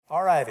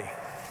All righty.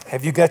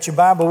 Have you got your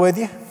Bible with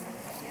you?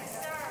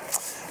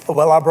 Yes, sir.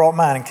 Well, I brought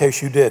mine in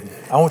case you didn't.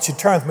 I want you to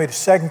turn with me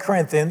to 2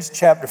 Corinthians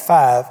chapter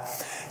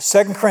 5.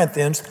 2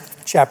 Corinthians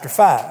chapter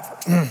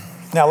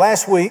 5. Now,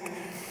 last week,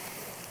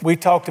 we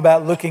talked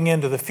about looking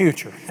into the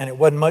future, and it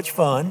wasn't much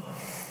fun.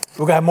 We're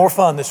going to have more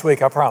fun this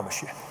week, I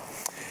promise you.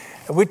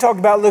 We talked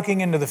about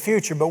looking into the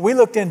future, but we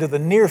looked into the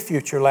near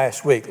future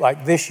last week,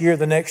 like this year,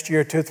 the next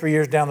year, 2 or 3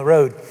 years down the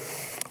road.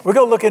 We're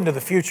going to look into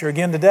the future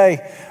again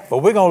today,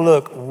 but we're going to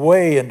look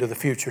way into the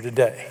future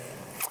today.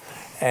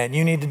 And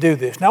you need to do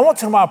this. Now,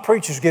 once in a while,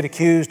 preachers get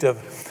accused of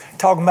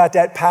talking about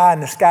that pie in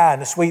the sky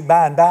and the sweet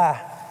by and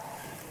by.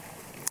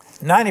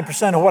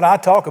 90% of what I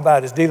talk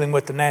about is dealing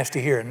with the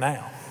nasty here and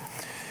now.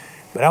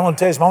 But I want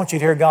to tell you something. I want you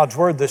to hear God's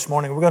word this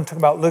morning. We're going to talk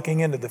about looking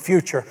into the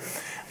future.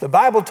 The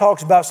Bible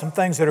talks about some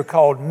things that are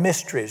called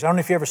mysteries. I don't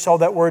know if you ever saw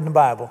that word in the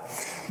Bible,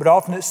 but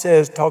often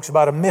it talks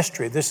about a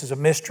mystery. This is a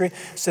mystery.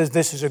 It says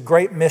this is a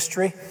great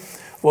mystery.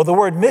 Well, the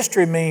word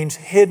mystery means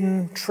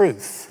hidden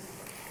truth.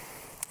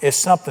 It's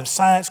something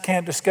science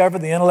can't discover,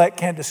 the intellect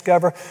can't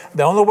discover.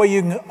 The only way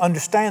you can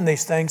understand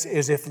these things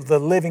is if the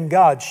living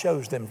God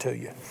shows them to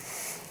you.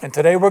 And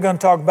today we're going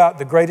to talk about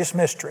the greatest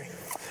mystery,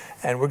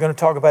 and we're going to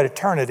talk about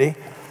eternity.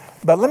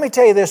 But let me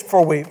tell you this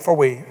before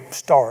we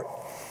start.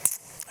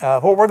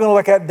 What we're going to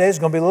look at today is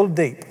going to be a little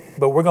deep,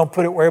 but we're going to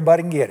put it where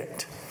everybody can get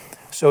it.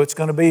 So it's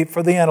going to be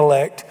for the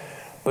intellect.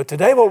 But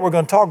today what we're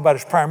going to talk about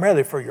is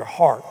primarily for your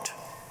heart.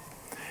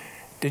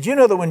 Did you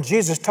know that when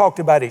Jesus talked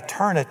about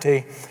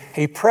eternity,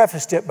 he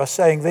prefaced it by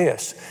saying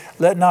this: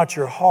 let not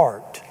your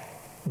heart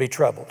be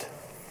troubled.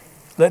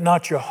 Let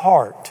not your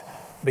heart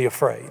be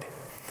afraid.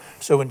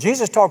 So when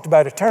Jesus talked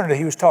about eternity,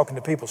 he was talking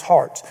to people's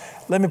hearts.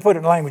 Let me put it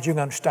in language you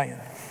can understand.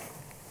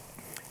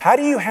 How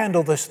do you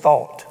handle this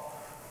thought?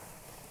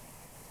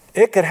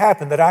 It could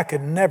happen that I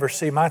could never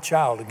see my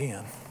child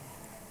again.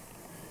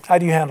 How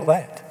do you handle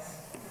that?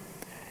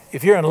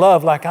 If you're in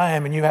love like I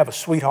am and you have a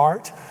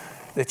sweetheart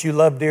that you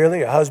love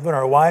dearly, a husband or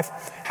a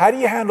wife, how do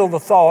you handle the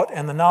thought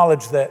and the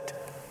knowledge that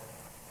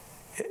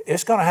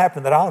it's going to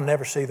happen that I'll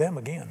never see them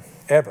again,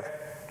 ever?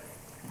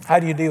 How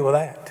do you deal with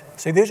that?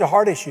 See, these are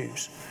heart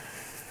issues.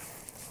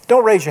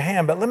 Don't raise your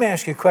hand, but let me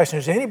ask you a question.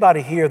 Is there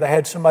anybody here that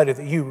had somebody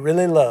that you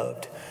really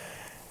loved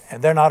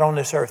and they're not on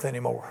this earth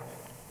anymore?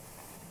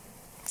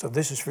 So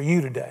this is for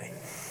you today.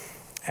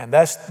 And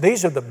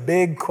these are the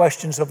big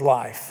questions of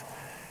life.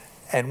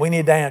 And we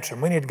need to answer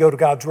them. We need to go to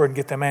God's word and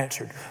get them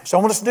answered. So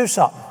I want us to do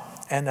something.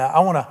 And I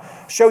want to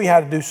show you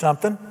how to do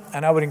something.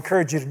 And I would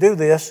encourage you to do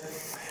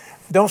this.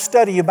 Don't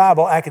study your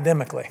Bible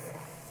academically.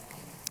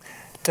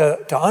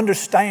 To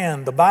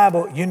understand the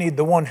Bible, you need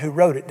the one who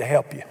wrote it to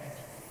help you.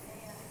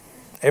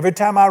 Every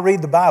time I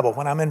read the Bible,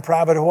 when I'm in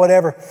private or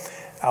whatever,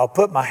 I'll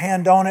put my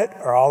hand on it,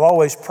 or I'll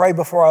always pray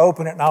before I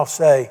open it, and I'll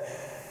say,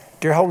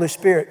 "Dear Holy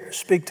Spirit,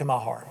 speak to my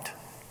heart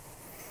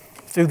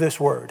through this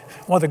word."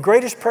 One of the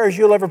greatest prayers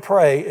you'll ever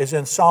pray is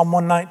in Psalm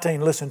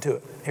 119. Listen to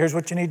it. Here's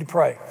what you need to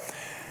pray.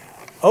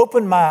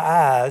 Open my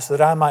eyes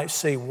that I might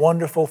see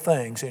wonderful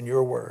things in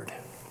your word.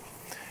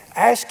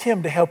 Ask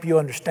him to help you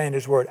understand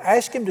his word.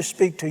 Ask him to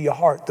speak to your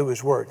heart through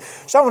his word.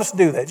 So I want us to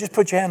do that. Just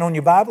put your hand on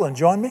your Bible and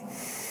join me.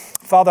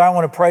 Father, I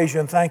want to praise you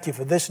and thank you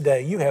for this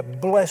day. You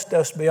have blessed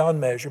us beyond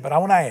measure, but I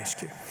want to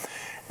ask you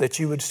that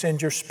you would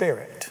send your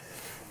Spirit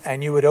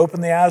and you would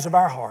open the eyes of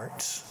our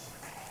hearts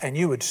and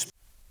you would speak.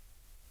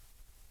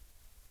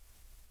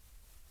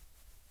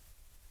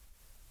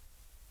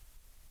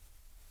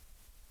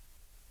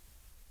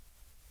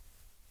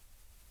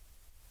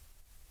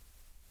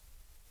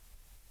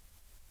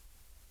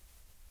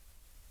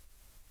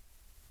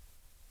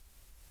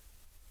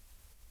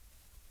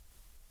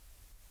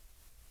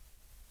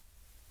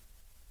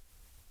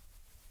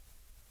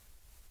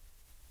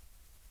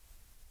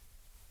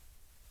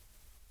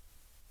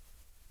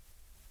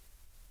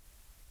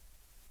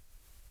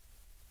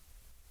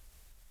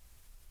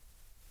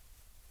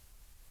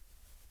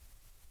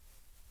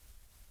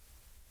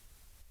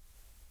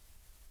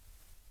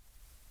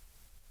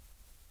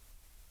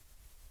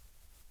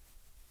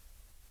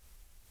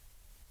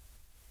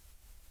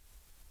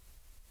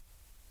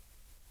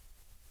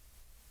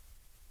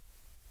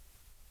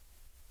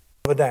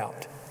 Of a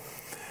doubt.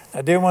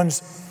 Now, dear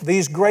ones,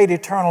 these great,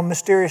 eternal,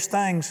 mysterious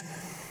things,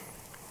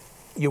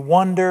 you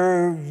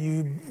wonder,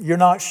 you're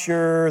not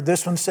sure.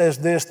 This one says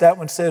this, that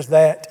one says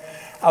that.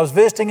 I was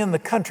visiting in the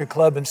country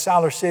club in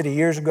Siler City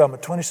years ago. I'm a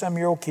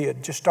 27-year-old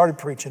kid, just started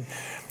preaching.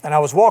 And I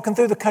was walking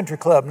through the country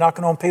club,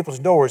 knocking on people's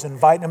doors,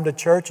 inviting them to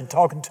church and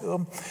talking to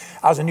them.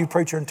 I was a new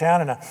preacher in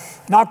town, and I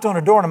knocked on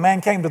a door, and a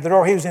man came to the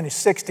door. He was in his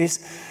 60s,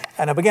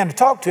 and I began to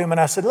talk to him,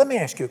 and I said, "Let me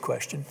ask you a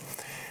question."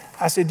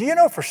 I said, "Do you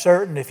know for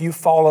certain if you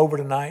fall over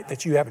tonight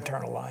that you have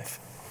eternal life,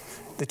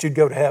 that you'd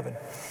go to heaven?"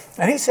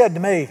 And he said to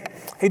me,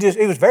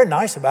 he was very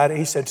nice about it.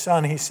 He said,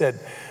 "Son," he said,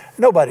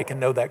 "nobody can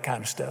know that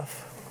kind of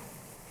stuff."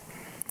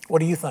 What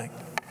do you think?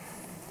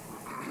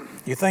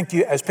 You think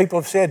as people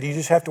have said, do you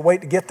just have to wait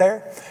to get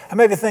there? I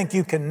maybe think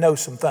you can know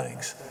some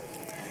things.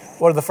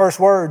 What are the first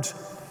words?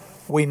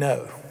 We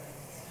know.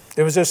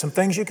 There's some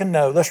things you can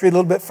know. Let's read a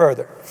little bit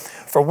further.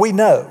 For we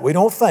know, we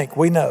don't think,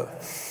 we know.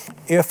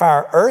 If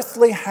our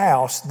earthly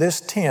house,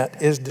 this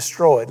tent, is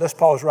destroyed. Let's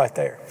pause right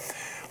there.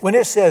 When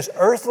it says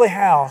earthly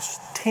house,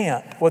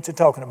 tent, what's it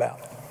talking about?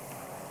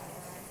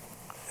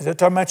 Is it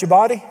talking about your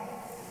body?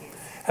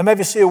 And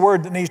maybe see a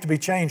word that needs to be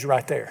changed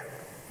right there.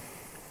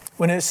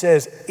 When it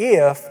says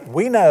if,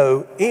 we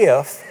know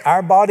if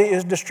our body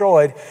is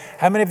destroyed,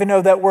 how many of you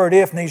know that word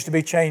if needs to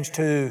be changed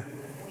to,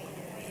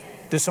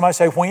 did somebody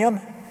say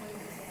when?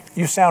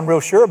 You sound real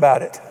sure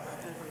about it.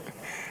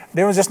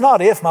 It's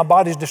not if my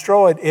body's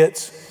destroyed,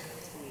 it's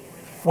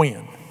when.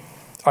 All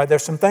right,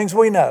 there's some things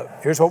we know.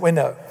 Here's what we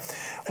know.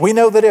 We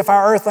know that if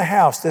our earthly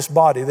house, this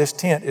body, this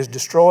tent is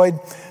destroyed,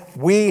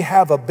 we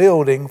have a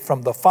building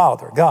from the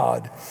Father,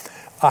 God,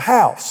 a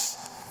house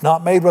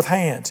not made with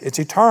hands. It's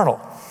eternal.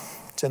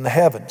 It's in the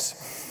heavens.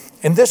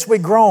 In this we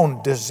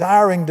groan,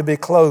 desiring to be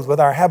clothed with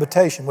our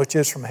habitation, which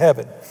is from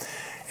heaven.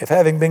 If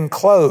having been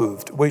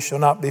clothed, we shall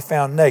not be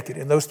found naked.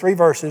 In those 3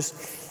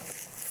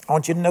 verses, I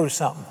want you to notice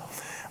something.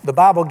 The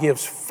Bible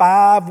gives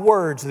 5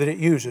 words that it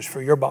uses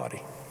for your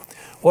body.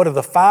 What are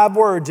the 5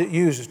 words it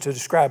uses to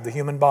describe the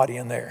human body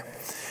in there?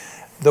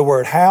 The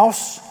word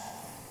house,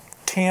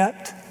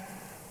 tent,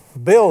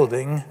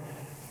 building,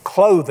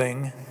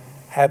 clothing,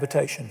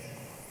 habitation.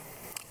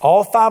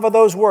 All 5 of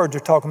those words are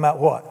talking about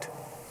what?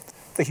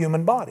 The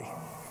human body.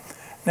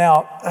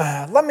 Now,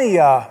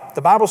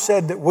 the Bible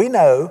said that we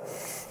know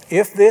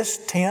if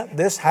this tent,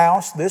 this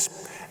house,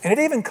 and it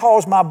even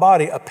calls my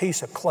body a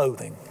piece of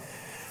clothing.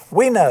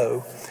 We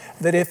know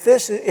that if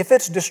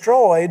it's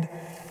destroyed,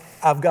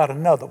 I've got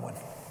another one.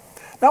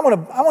 Now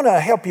I want to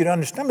help you to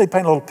understand. Let me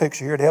paint a little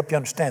picture here to help you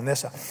understand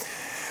this. I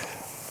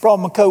brought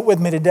my coat with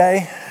me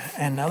today,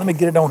 and let me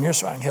get it on here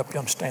so I can help you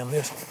understand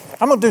this.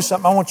 I'm going to do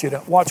something. I want you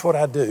to watch what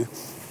I do,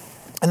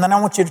 and then I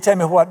want you to tell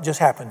me what just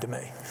happened to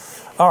me.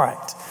 All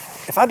right.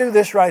 If I do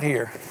this right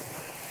here,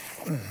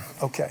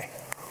 okay.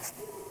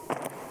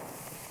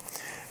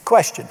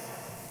 Question.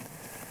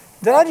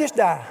 Did I just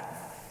die?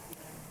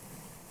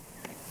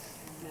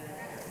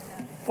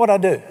 What'd I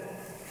do?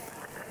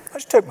 I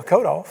just took my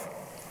coat off.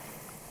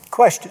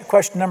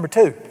 Question number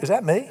 2. Is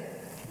that me?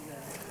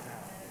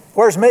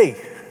 Where's me?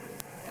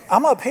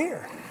 I'm up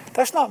here.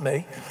 That's not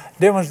me.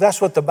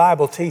 That's what the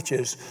Bible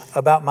teaches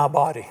about my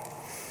body.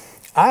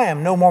 I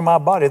am no more my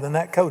body than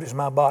that coat is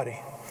my body.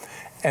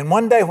 And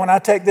one day when I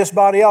take this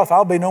body off,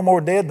 I'll be no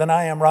more dead than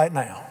I am right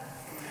now.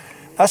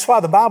 That's why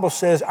the Bible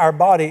says our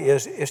body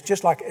it's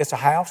just like it's a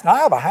house. Now I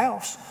have a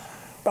house,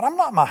 but I'm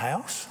not my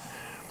house.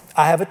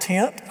 I have a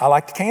tent. I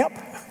like to camp.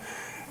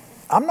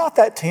 I'm not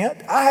that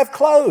tent. I have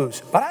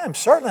clothes, but I am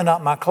certainly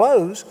not my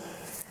clothes.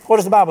 What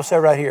does the Bible say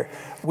right here?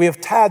 We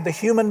have tied the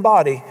human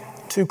body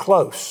too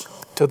close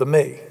to the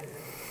me.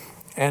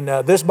 And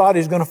this body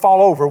is going to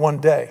fall over one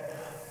day,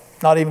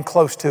 not even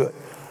close to it.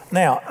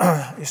 Now,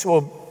 you say,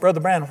 well, Brother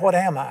Brandon, what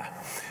am I?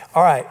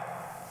 All right,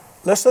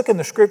 let's look in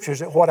the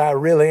scriptures at what I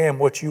really am,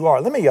 what you are.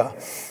 Let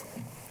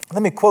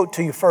me quote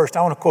to you first.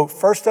 I want to quote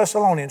 1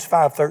 Thessalonians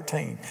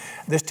 5:13.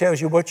 This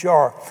tells you what you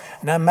are.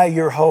 Now may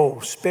your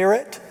whole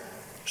spirit,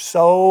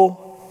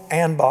 soul,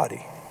 and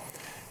body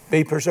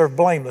be preserved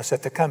blameless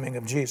at the coming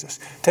of Jesus.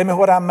 Tell me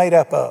what I'm made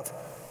up of.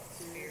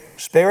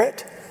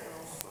 Spirit,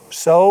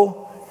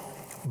 soul,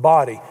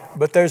 body.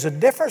 But there's a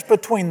difference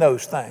between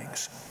those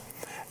things.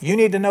 You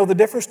need to know the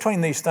difference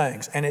between these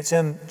things. And it's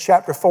in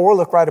chapter 4.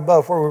 Look right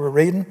above where we were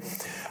reading.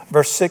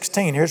 Verse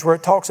 16. Here's where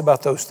it talks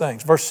about those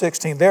things. Verse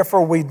 16.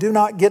 Therefore we do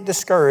not get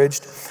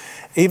discouraged,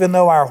 even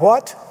though our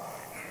what?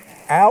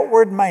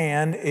 Outward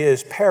man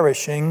is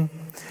perishing,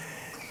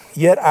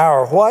 yet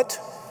our what?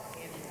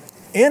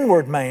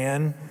 Inward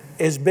man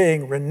is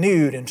being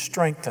renewed and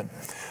strengthened.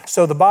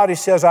 So the body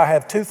says I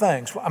have 2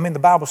 things. The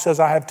Bible says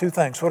I have 2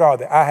 things. What are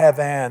they? I have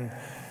an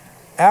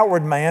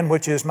outward man,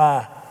 which is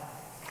my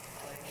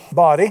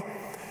body.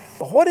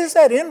 But what is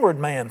that inward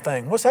man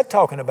thing? What's that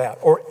talking about?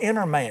 Or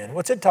inner man?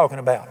 What's it talking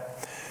about?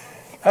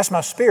 That's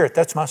my spirit.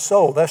 That's my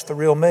soul. That's the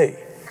real me.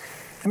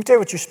 Let me tell you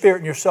what your spirit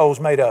and your soul is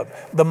made of.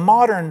 The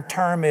modern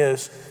term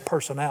is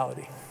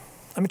personality.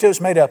 Let me tell you what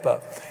it's made up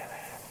of.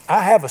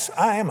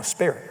 I am a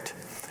spirit.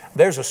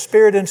 There's a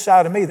spirit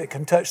inside of me that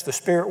can touch the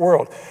spirit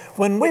world.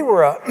 When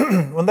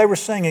they were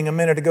singing a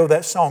minute ago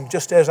that song,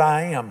 Just As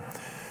I Am,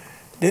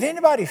 did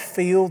anybody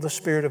feel the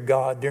Spirit of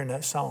God during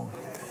that song?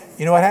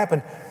 You know what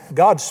happened?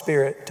 God's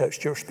Spirit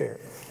touched your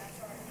spirit.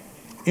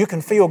 You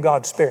can feel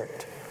God's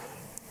Spirit.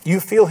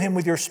 You feel Him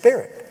with your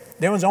spirit.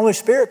 Only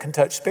Spirit can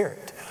touch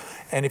spirit.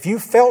 And if you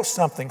felt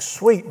something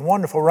sweet and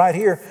wonderful right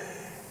here,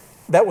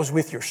 that was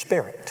with your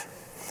spirit.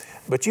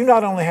 But you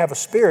not only have a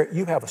spirit,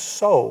 you have a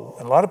soul.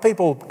 And a lot of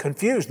people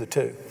confuse the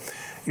two.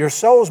 Your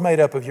soul is made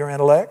up of your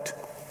intellect.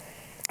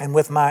 And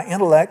with my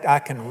intellect, I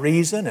can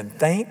reason and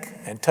think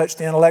and touch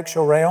the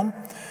intellectual realm.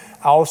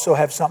 I also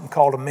have something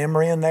called a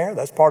memory in there.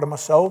 That's part of my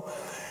soul.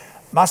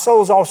 My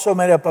soul is also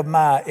made up of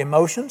my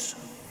emotions.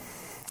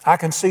 I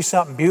can see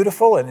something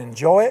beautiful and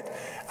enjoy it.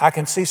 I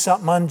can see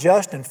something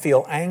unjust and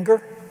feel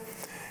anger.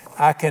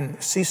 I can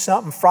see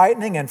something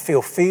frightening and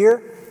feel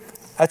fear.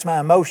 That's my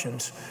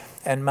emotions.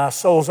 And my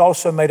soul's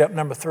also made up,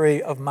 number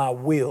 3, of my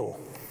will.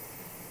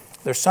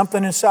 There's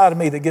something inside of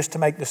me that gets to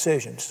make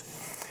decisions.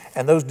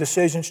 And those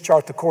decisions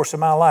chart the course of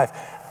my life.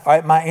 All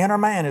right, my inner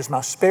man is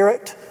my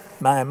spirit,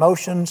 my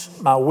emotions,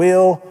 my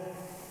will.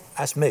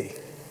 That's me.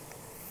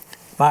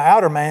 My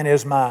outer man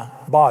is my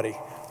body.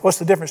 What's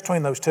the difference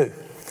between those two?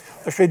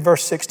 Let's read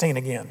verse 16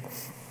 again.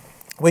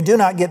 We do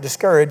not get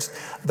discouraged,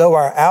 though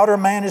our outer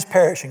man is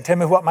perishing. Tell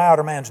me what my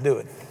outer man's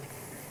doing.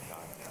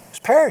 It's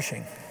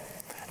perishing.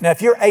 Now,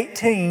 if you're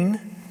 18,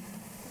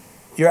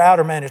 your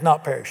outer man is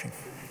not perishing.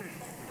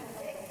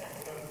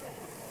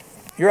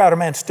 Your outer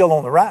man's still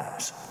on the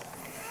rise.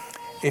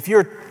 If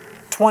you're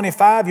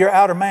 25, your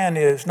outer man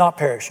is not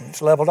perishing.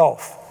 It's leveled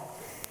off.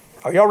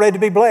 Are y'all ready to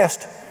be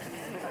blessed?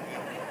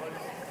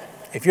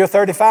 If you're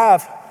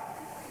 35,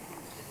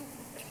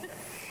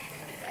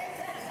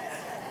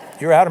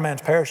 your outer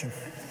man's perishing.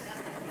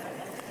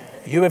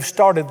 You have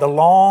started the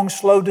long,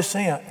 slow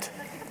descent.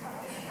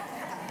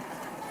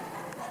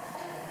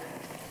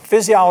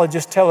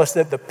 Physiologists tell us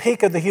that the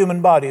peak of the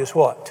human body is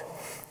what?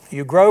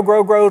 You grow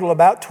till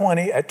about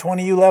 20. At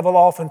 20, you level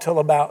off until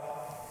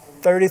about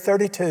 30,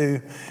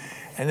 32.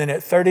 And then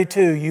at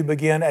 32, you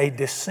begin a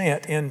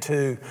descent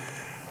into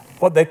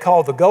what they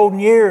call the golden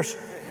years.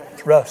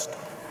 It's rust.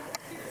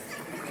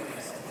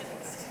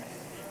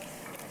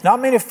 Not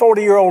many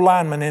 40-year-old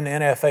linemen in the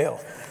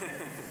NFL.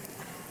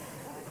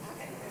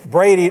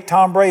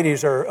 Tom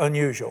Brady's are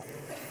unusual.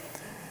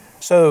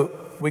 So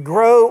we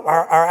grow,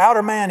 our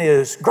outer man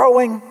is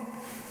growing.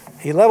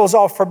 He levels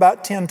off for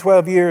about 10,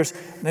 12 years.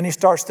 Then he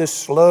starts this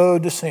slow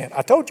descent.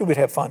 I told you we'd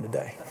have fun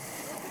today.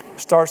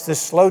 Starts this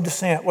slow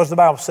descent. What does the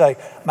Bible say?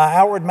 My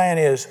outward man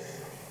is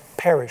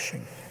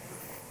perishing.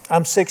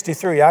 I'm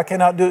 63. I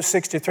cannot do at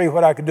 63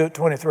 what I could do at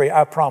 23.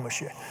 I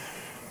promise you.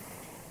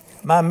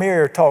 My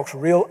mirror talks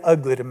real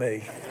ugly to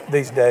me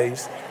these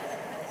days.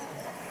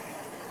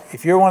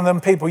 If you're one of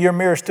them people, your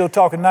mirror's still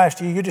talking nice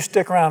to you, you just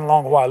stick around a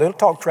long while. It'll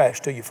talk trash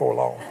to you for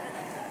long.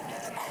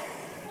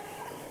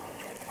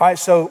 All right,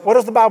 so what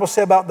does the Bible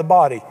say about the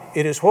body?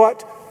 It is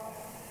what?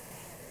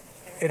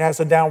 It has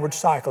a downward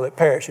cycle. It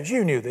perishes.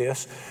 You knew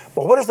this.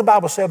 But what does the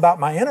Bible say about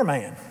my inner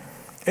man?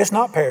 It's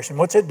not perishing.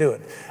 What's it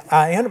doing?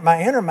 My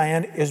inner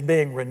man is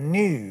being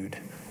renewed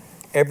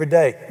every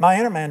day. My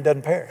inner man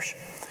doesn't perish.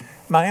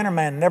 My inner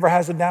man never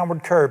has a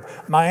downward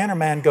curve. My inner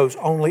man goes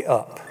only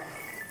up.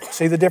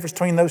 See the difference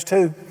between those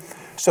two?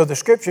 So the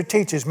scripture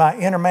teaches my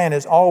inner man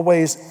is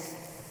always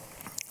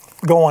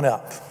going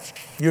up.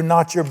 You're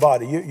not your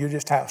body. You're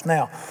just house.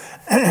 Now,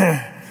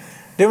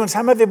 dear ones,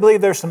 how many of you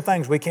believe there's some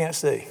things we can't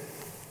see?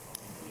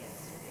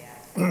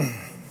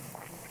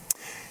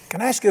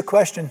 Can I ask you a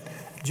question?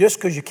 Just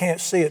because you can't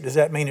see it, does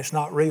that mean it's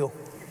not real?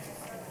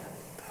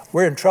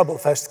 We're in trouble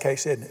if that's the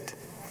case, isn't it?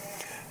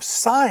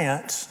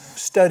 Science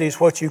studies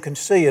what you can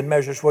see and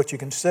measures what you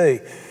can see.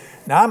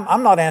 Now,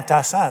 I'm not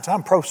anti-science.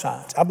 I'm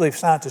pro-science. I believe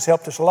science has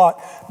helped us a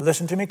lot. But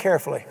listen to me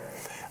carefully.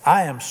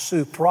 I am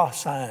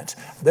supra-science.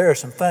 There are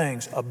some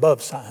things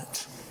above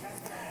science.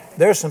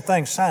 There are some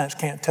things science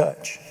can't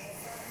touch.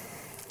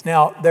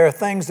 Now, there are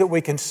things that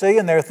we can see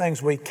and there are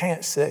things we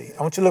can't see.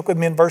 I want you to look with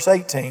me in verse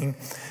 18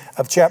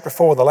 of chapter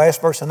 4, the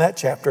last verse in that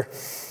chapter.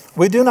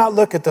 We do not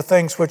look at the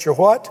things which are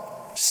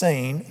what?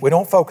 Seen. We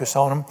don't focus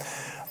on them.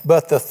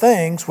 But the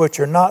things which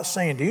are not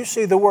seen. Do you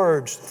see the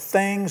words,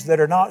 things that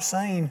are not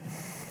seen?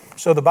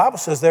 So the Bible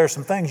says there are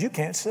some things you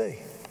can't see.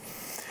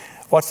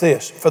 Watch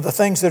this. For the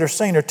things that are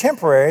seen are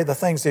temporary. The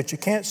things that you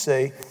can't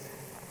see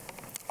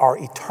are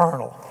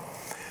eternal.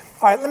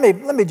 All right,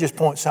 let me just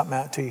point something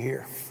out to you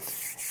here.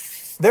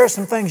 There are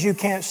some things you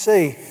can't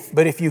see,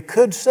 but if you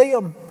could see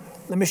them,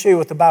 let me show you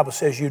what the Bible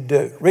says you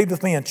do. Read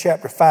with me in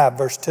chapter 5,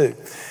 verse 2.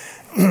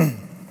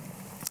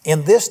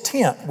 In this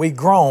tent we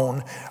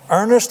groan,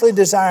 earnestly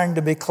desiring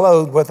to be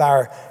clothed with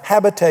our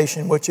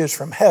habitation, which is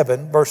from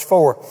heaven. Verse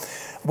 4.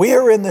 We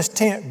are in this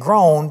tent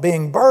groan,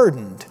 being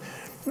burdened,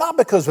 not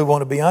because we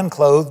want to be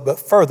unclothed, but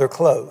further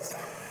clothed.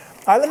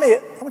 All right,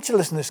 I want you to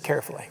listen to this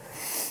carefully.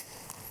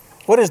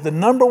 What is the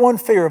number one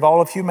fear of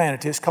all of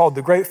humanity? It's called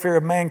the great fear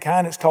of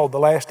mankind. It's called the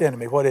last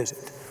enemy. What is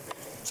it?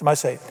 Somebody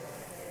say it.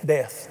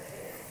 Death.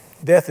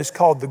 Death is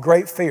called the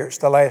great fear. It's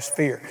the last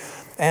fear.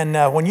 And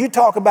when you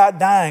talk about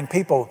dying,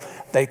 people,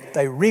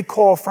 they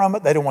recoil from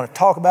it. They don't want to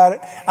talk about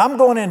it. I'm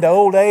going into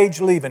old age,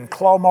 leaving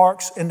claw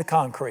marks in the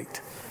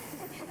concrete.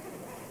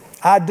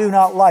 I do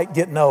not like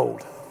getting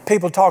old.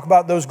 People talk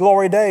about those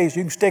glory days.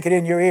 You can stick it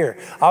in your ear.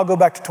 I'll go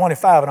back to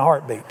 25 in a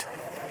heartbeat.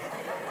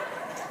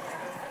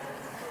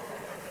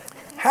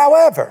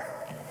 However,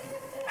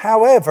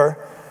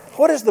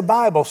 what does the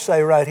Bible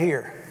say right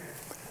here?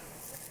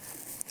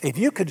 If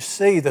you could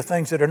see the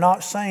things that are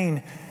not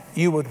seen,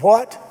 you would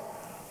what?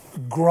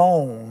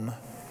 Groan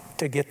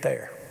to get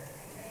there.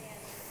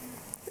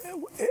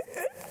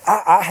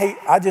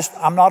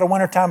 I'm not a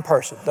wintertime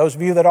person. Those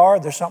of you that are,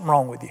 there's something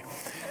wrong with you.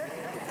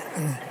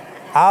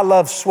 I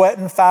love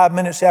sweating 5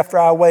 minutes after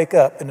I wake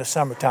up in the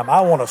summertime.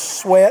 I want to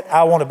sweat.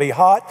 I want to be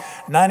hot.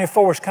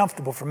 94 is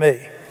comfortable for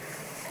me.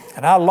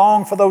 And I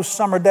long for those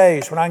summer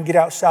days when I can get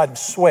outside and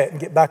sweat and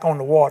get back on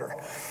the water.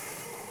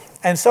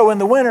 And so in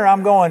the winter,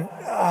 I'm going,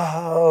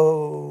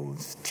 oh,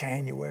 it's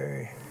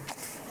January.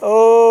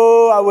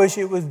 Oh, I wish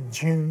it was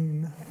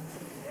June.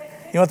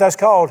 You know what that's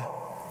called?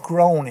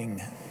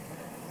 Groaning.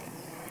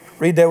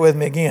 Read that with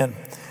me again.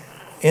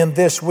 In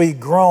this we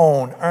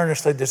groan,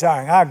 earnestly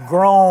desiring. I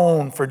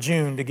groan for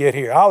June to get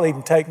here. I'll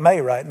even take May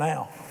right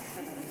now.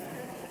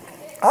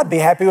 I'd be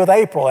happy with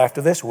April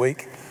after this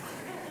week.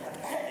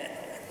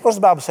 What does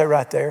the Bible say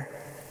right there?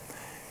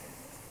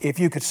 If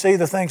you could see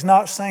the things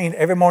not seen,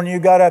 every morning you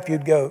got up,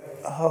 you'd go,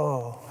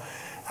 oh,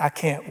 I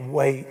can't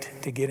wait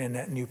to get in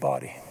that new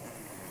body,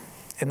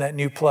 in that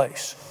new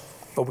place.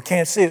 But we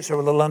can't see it, so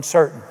we're a little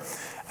uncertain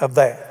of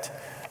that.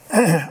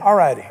 All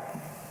righty.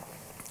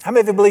 How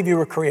many of you believe you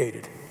were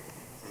created?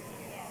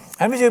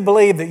 How many of you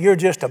believe that you're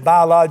just a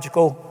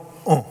biological,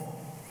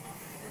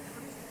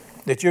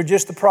 that you're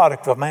just the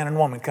product of a man and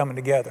woman coming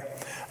together?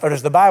 Or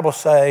does the Bible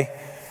say,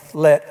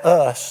 let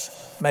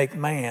us make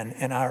man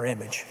in our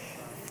image?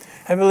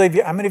 How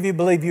many of you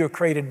believe you were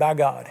created by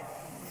God?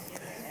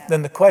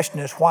 Then the question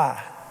is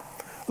why?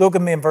 Look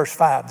at me in verse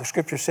 5. The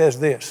scripture says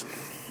this.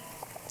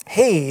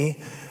 He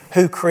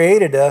who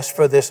created us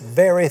for this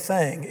very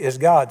thing is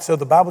God. So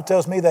the Bible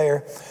tells me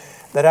there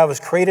that I was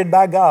created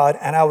by God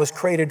and I was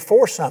created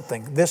for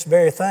something. This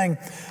very thing,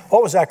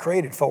 what was I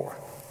created for?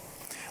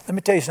 Let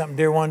me tell you something,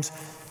 dear ones.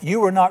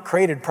 You were not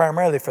created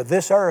primarily for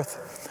this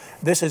earth.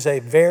 This is a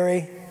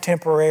very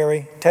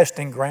temporary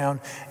testing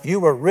ground.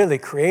 You were really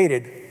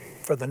created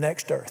for the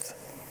next earth.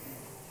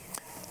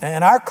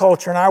 And our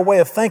culture and our way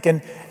of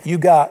thinking, you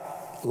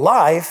got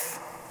life,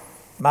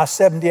 my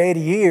 70, 80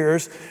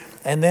 years,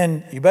 and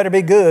then you better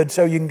be good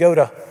so you can go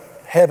to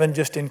heaven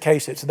just in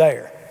case it's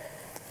there.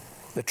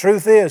 The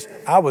truth is,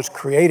 I was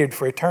created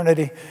for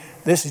eternity.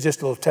 This is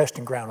just a little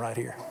testing ground right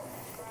here.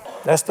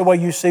 That's the way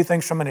you see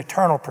things from an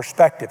eternal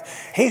perspective.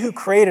 He who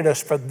created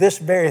us for this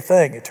very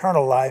thing,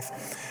 eternal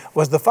life,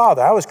 was the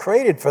Father. I was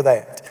created for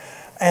that.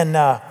 And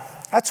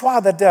that's why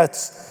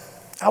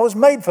I was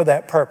made for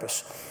that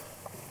purpose.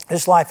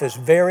 This life is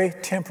very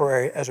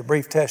temporary as a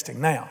brief testing.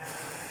 Now,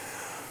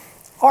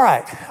 all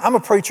right, I'm a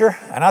preacher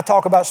and I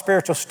talk about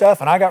spiritual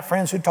stuff, and I got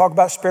friends who talk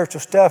about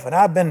spiritual stuff, and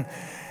I've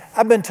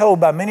been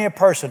told by many a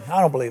person, I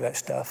don't believe that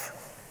stuff.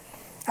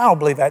 I don't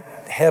believe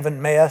that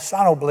heaven mess.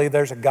 I don't believe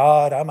there's a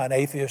God. I'm an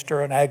atheist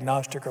or an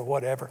agnostic or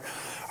whatever.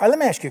 All right, let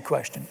me ask you a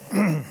question.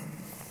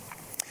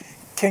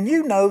 Can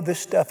you know this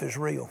stuff is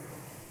real?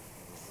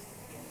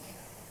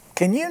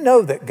 Can you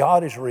know that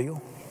God is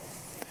real?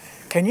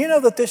 Can you know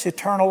that this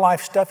eternal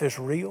life stuff is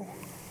real?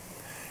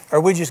 Or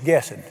are we just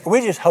guessing? Are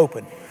we just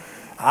hoping?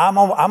 I'm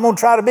going to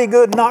try to be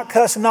good and not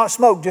cuss and not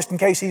smoke just in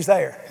case he's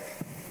there.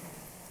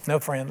 No,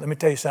 friend, let me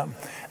tell you something.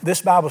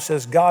 This Bible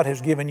says God has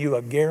given you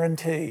a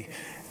guarantee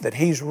that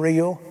he's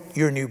real.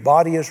 Your new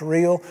body is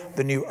real.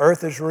 The new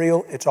earth is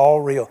real. It's all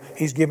real.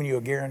 He's given you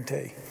a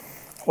guarantee.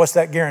 What's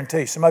that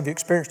guarantee? Some of you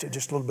experienced it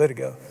just a little bit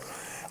ago.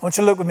 I want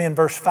you to look with me in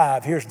verse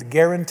 5. Here's the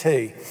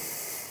guarantee.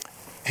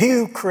 He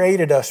who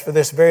created us for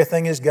this very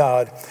thing is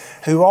God,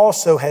 who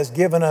also has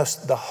given us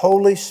the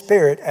Holy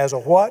Spirit as a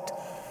what?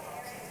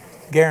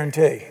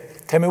 Guarantee.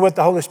 Tell me what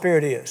the Holy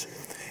Spirit is.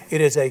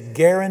 It is a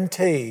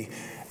guarantee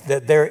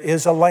that there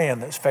is a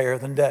land that's fairer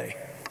than day.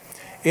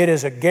 It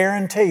is a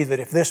guarantee that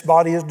if this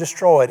body is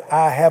destroyed,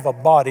 I have a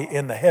body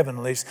in the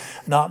heavenlies,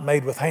 not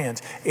made with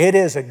hands. It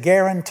is a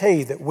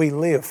guarantee that we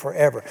live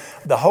forever.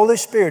 The Holy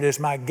Spirit is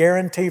my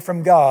guarantee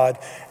from God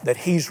that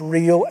he's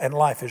real and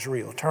life is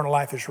real. Eternal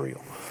life is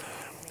real.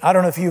 I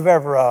don't know if you've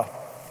ever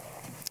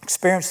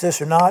experienced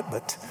this or not,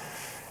 but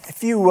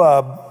if you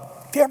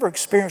ever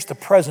experienced the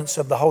presence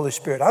of the Holy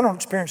Spirit? I don't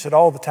experience it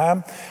all the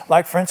time.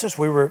 Like, for instance,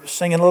 we were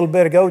singing a little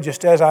bit ago,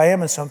 Just As I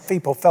Am, and some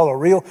people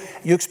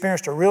you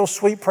experienced a real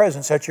sweet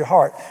presence at your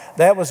heart.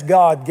 That was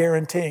God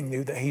guaranteeing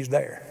you that he's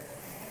there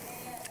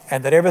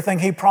and that everything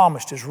he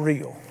promised is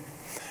real.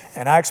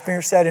 And I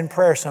experience that in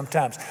prayer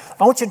sometimes.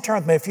 I want you to turn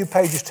with me a few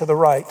pages to the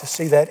right to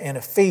see that in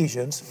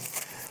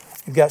Ephesians.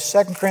 You've got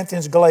 2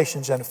 Corinthians,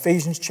 Galatians, and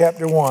Ephesians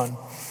chapter 1.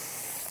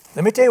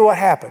 Let me tell you what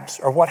happens,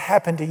 or what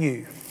happened to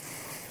you.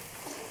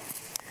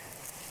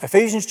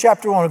 Ephesians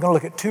chapter 1, we're going to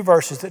look at two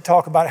verses that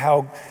talk about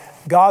how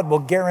God will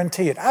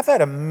guarantee it. I've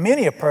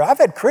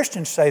had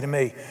Christians say to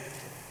me,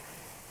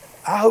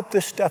 I hope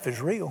this stuff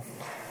is real.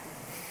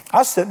 I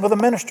was sitting with a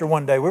minister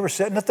one day. We were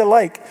sitting at the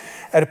lake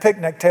at a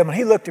picnic table, and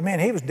he looked at me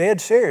and he was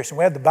dead serious. And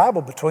we had the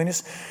Bible between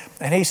us.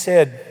 And he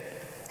said,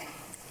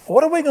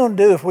 what are we going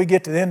to do if we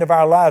get to the end of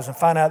our lives and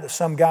find out that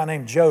some guy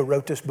named Joe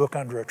wrote this book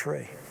under a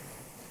tree?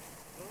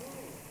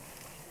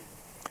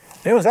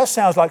 Anyways, that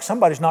sounds like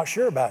somebody's not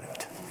sure about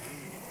it.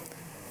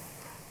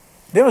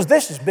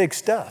 This is big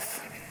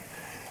stuff.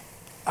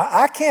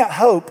 I can't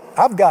hope.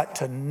 I've got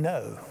to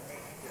know.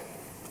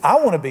 I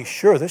want to be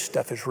sure this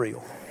stuff is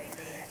real.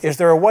 Is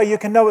there a way you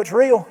can know it's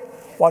real?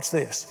 Watch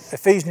this.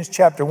 Ephesians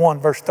chapter 1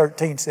 verse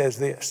 13 says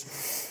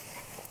this.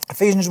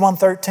 Ephesians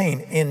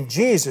 1:13, in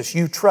Jesus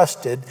you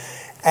trusted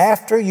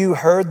after you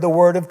heard the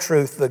word of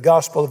truth, the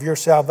gospel of your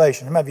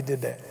salvation. How many of you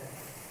did that?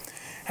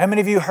 How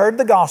many of you heard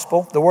the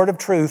gospel, the word of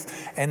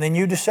truth, and then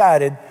you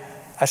decided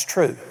that's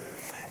true?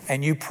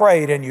 and you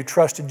prayed and you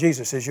trusted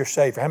Jesus as your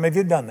Savior. How many of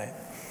you have done that?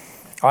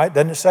 All right,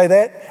 doesn't it say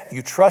that?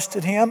 You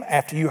trusted Him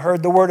after you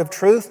heard the word of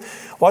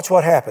truth. Watch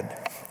what happened.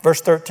 Verse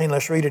 13,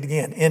 let's read it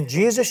again. In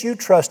Jesus you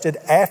trusted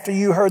after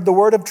you heard the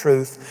word of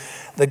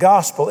truth, the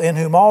gospel, in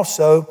whom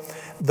also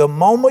the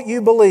moment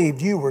you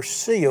believed, you were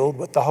sealed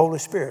with the Holy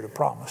Spirit of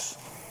promise.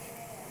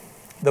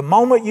 The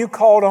moment you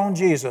called on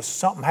Jesus,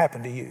 something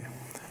happened to you.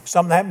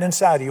 Something happened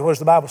inside of you. What does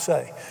the Bible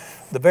say?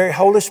 The very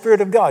Holy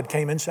Spirit of God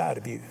came inside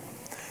of you,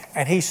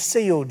 and He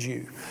sealed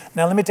you.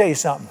 Now, let me tell you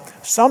something.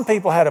 Some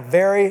people had a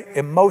very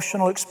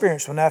emotional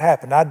experience when that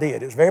happened. I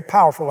did. It was very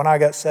powerful when I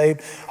got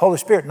saved. Holy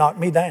Spirit knocked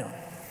me down.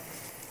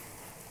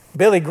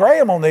 Billy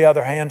Graham, on the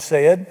other hand,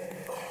 said,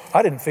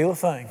 I didn't feel a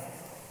thing.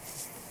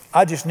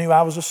 I just knew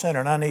I was a sinner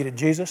and I needed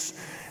Jesus.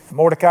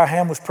 Mordecai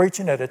Ham was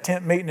preaching at a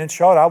tent meeting in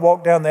Charlotte. I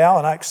walked down the aisle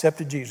and I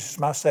accepted Jesus as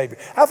my Savior.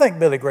 I think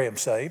Billy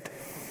Graham's saved.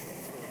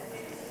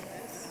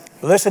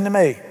 Listen to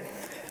me.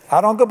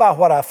 I don't go by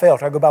what I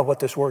felt. I go by what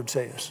this word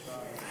says.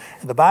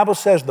 The Bible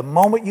says the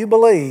moment you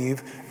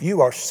believe,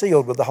 you are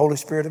sealed with the Holy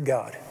Spirit of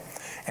God.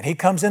 And He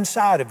comes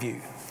inside of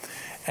you.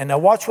 And now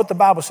watch what the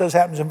Bible says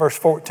happens in verse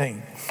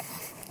 14.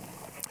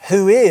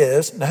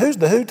 Now who's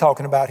the who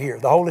talking about here?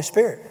 The Holy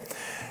Spirit.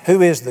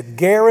 Who is the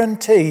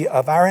guarantee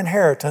of our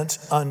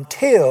inheritance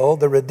until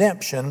the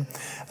redemption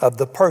of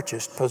the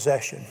purchased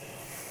possession.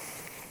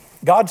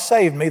 God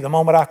saved me the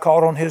moment I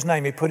called on His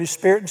name. He put His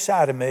Spirit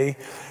inside of me.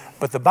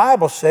 But the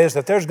Bible says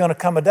that there's going to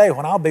come a day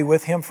when I'll be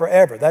with Him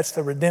forever. That's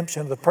the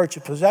redemption of the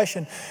purchased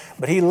possession.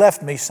 But He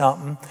left me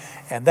something,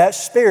 and that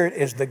Spirit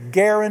is the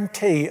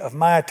guarantee of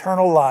my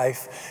eternal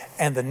life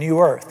and the new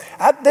earth.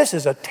 This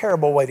is a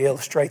terrible way to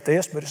illustrate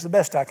this, but it's the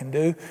best I can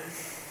do.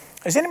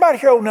 Is anybody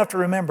here old enough to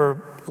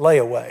remember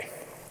layaway?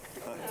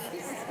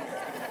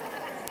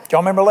 Do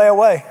y'all remember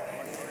layaway?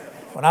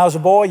 When I was a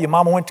boy, your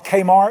mama went to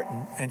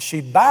Kmart and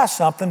she'd buy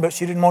something, but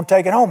she didn't want to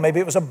take it home. Maybe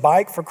it was a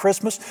bike for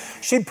Christmas.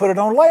 She'd put it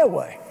on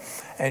layaway.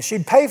 And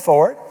she'd pay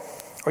for it,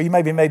 or you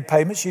maybe made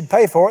payments, she'd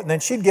pay for it, and then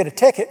she'd get a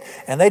ticket,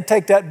 and they'd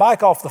take that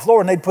bike off the floor,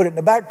 and they'd put it in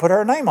the back, put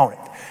her name on it.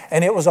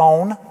 And it was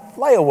on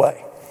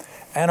layaway.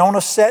 And on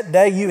a set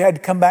day, you had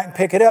to come back and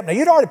pick it up. Now,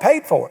 you'd already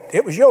paid for it.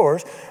 It was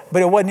yours,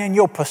 but it wasn't in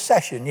your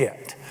possession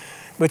yet.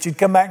 But you'd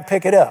come back and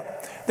pick it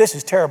up. This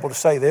is terrible to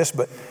say this,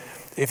 but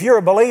if you're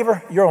a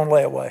believer, you're on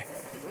layaway.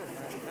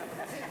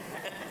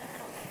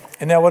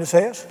 Isn't that what it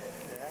says?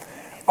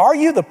 Are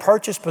you the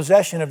purchased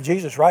possession of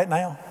Jesus right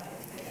now?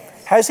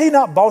 Has He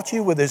not bought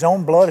you with His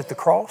own blood at the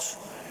cross?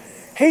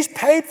 He's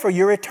paid for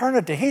your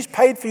eternity. He's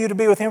paid for you to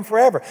be with Him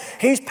forever.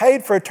 He's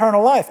paid for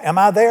eternal life. Am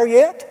I there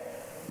yet?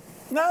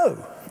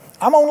 No.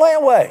 I'm on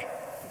layaway.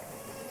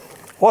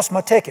 What's my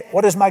ticket?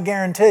 What is my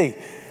guarantee?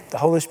 The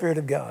Holy Spirit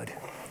of God.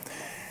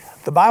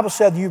 The Bible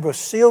said you were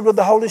sealed with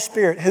the Holy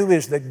Spirit, who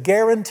is the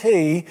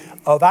guarantee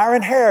of our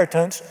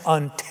inheritance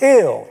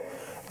until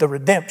the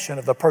redemption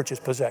of the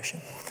purchased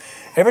possession.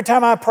 Every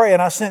time I pray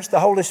and I sense the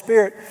Holy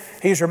Spirit,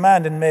 He's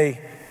reminding me,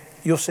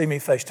 you'll see me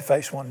face to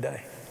face one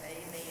day.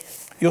 Amen.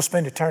 You'll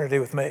spend eternity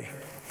with me.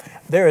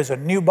 There is a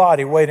new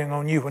body waiting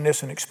on you when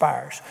this one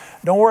expires.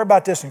 Don't worry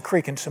about this one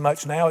creaking so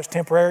much now. It's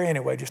temporary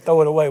anyway. Just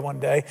throw it away one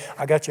day.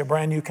 I got you a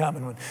brand new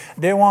coming one.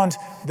 Dear ones,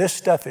 this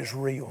stuff is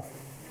real.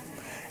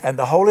 And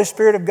the Holy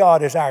Spirit of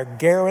God is our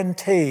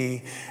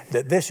guarantee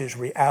that this is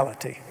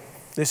reality.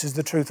 This is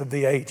the truth of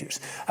the ages.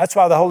 That's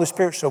why the Holy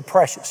Spirit's so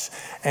precious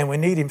and we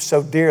need Him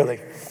so dearly.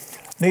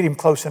 Need Him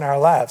close in our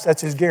lives.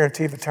 That's His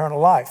guarantee of eternal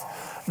life.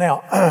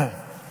 Now, I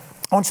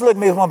want you to look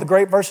at me at one of the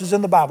great verses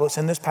in the Bible. It's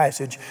in this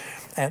passage.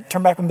 And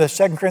turn back to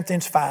 2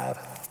 Corinthians 5.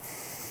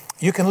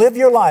 You can live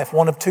your life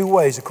one of two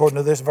ways according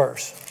to this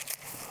verse.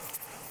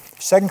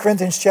 2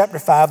 Corinthians chapter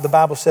 5, the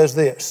Bible says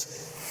this.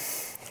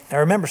 Now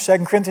remember,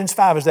 2 Corinthians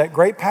 5 is that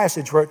great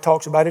passage where it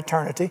talks about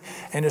eternity.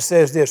 And it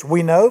says this,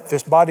 we know if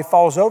this body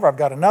falls over, I've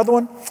got another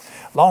one.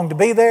 Long to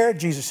be there.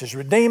 Jesus has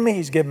redeemed me.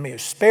 He's given me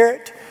His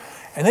Spirit.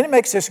 And then it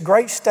makes this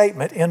great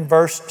statement in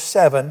verse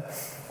 7.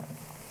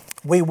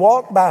 We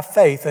walk by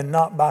faith and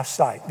not by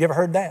sight. You ever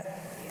heard that?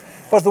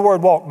 What does the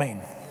word walk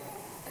mean?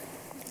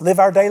 Live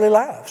our daily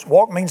lives.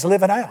 Walk means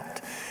living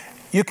out.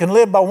 You can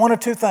live by one of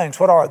two things.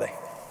 What are they?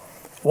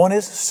 One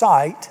is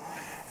sight.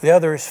 The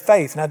other is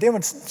faith. Now, dear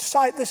ones,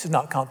 sight, this is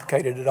not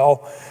complicated at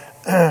all.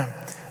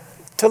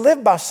 To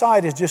live by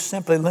sight is just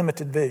simply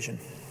limited vision.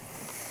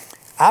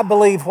 I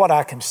believe what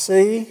I can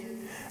see.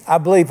 I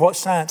believe what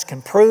science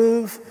can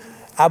prove.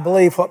 I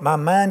believe what my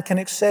mind can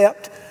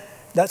accept.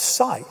 That's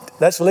sight.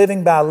 That's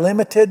living by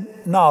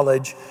limited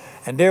knowledge.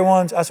 And dear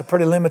ones, that's a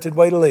pretty limited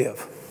way to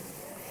live.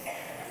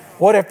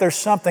 What if there's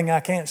something I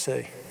can't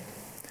see?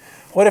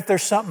 What if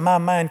there's something my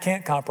mind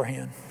can't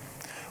comprehend?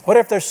 What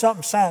if there's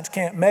something science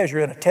can't measure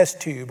in a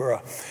test tube or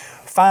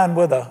find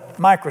with a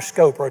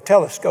microscope or a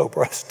telescope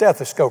or a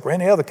stethoscope or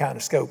any other kind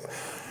of scope?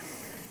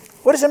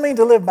 What does it mean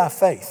to live by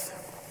faith?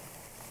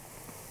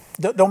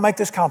 Don't make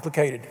this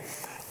complicated.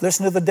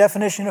 Listen to the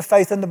definition of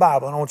faith in the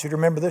Bible, and I want you to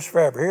remember this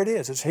forever. Here it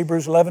is. It's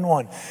Hebrews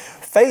 11:1.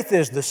 Faith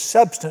is the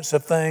substance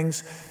of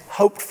things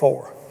hoped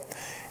for,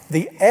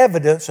 the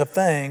evidence of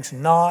things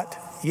not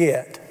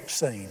yet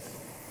seen.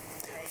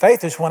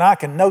 Faith is when I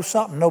can know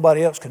something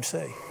nobody else can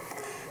see.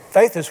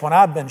 Faith is when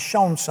I've been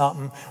shown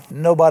something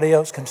nobody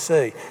else can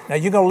see. Now,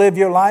 you're going to live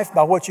your life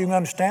by what you can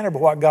understand or by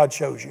what God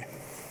shows you.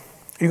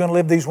 You're going to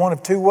live these one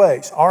of two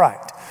ways. All right.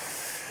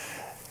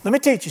 Let me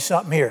teach you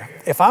something here.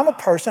 If I'm a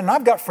person, and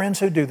I've got friends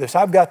who do this.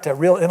 I've got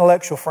real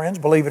intellectual friends,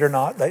 believe it or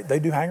not. They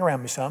do hang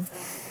around me some.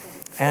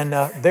 And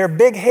their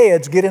big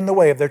heads get in the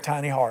way of their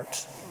tiny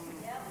hearts.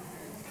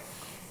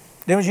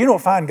 You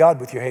don't find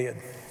God with your head.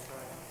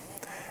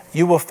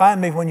 You will find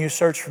me when you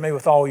search for me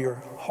with all your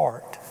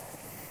heart.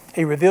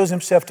 He reveals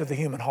himself to the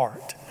human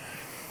heart.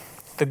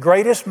 The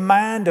greatest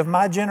mind of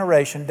my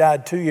generation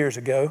died 2 years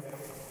ago.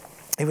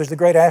 He was the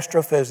great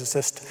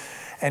astrophysicist.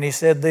 And he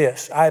said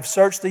this, I have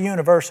searched the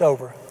universe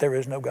over. There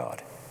is no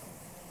God.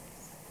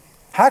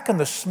 How can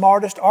the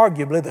smartest,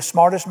 arguably the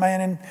smartest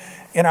man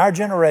in our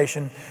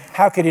generation,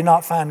 how could he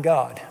not find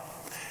God?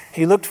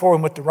 He looked for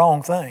him with the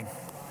wrong thing.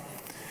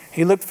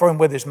 He looked for him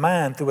with his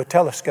mind through a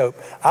telescope.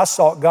 I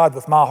sought God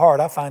with my heart.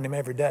 I find him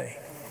every day.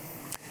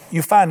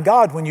 You find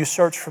God when you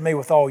search for me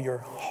with all your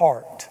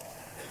heart.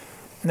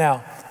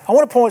 Now, I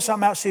want to point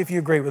something out, see if you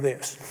agree with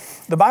this.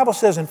 The Bible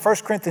says in 1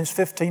 Corinthians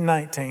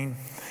 15:19,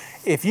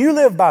 if you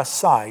live by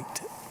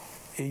sight,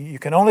 you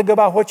can only go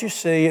by what you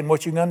see and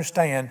what you can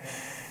understand,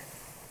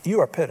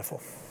 you are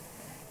pitiful.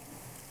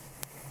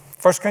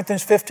 1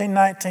 Corinthians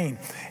 15:19,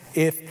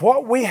 if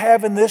what we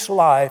have in this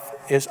life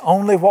is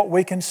only what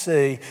we can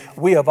see,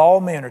 we of all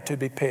men are to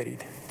be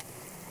pitied.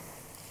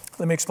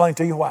 Let me explain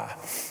to you why.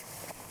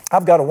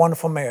 I've got a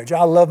wonderful marriage.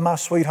 I love my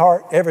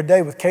sweetheart. Every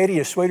day with Katie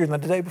is sweeter than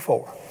the day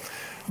before.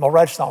 I'm going to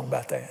write a song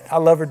about that. I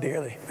love her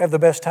dearly. We have the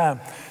best time.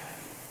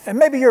 And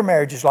maybe your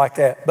marriage is like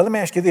that. But let me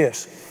ask you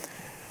this.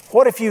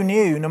 What if you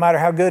knew, no matter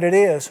how good it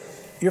is,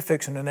 you're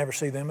fixing to never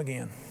see them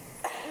again?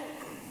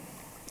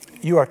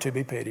 You are to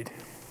be pitied.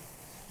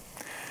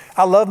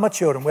 I love my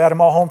children. We had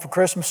them all home for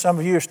Christmas. Some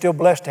of you are still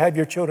blessed to have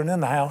your children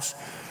in the house.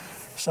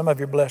 Some of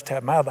you are blessed to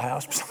have them out of the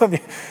house. But some of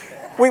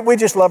you, we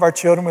just love our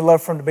children. We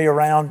love for them to be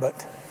around.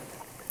 But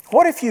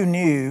what if you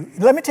knew,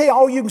 let me tell you,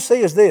 all you can see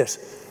is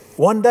this.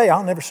 One day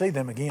I'll never see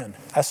them again.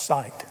 That's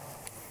sight.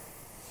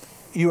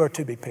 You are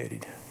to be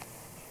pitied.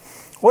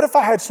 What if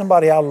I had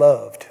somebody I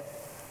loved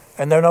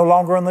and they're no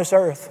longer on this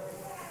earth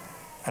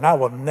and I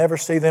will never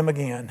see them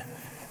again?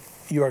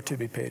 You are to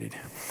be pitied.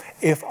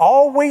 If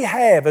all we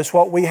have is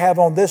what we have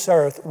on this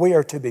earth, we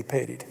are to be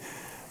pitied.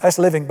 That's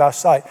living by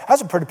sight.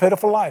 That's a pretty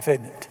pitiful life,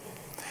 isn't it?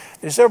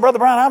 You say, Brother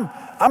Brown,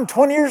 I'm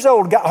 20 years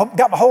old,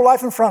 got my whole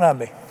life in front of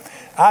me.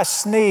 I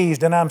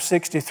sneezed and I'm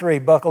 63.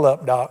 Buckle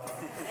up, Doc.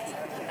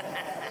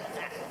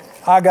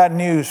 I got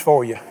news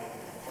for you.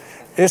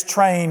 This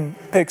train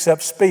picks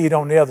up speed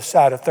on the other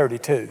side of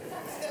 32.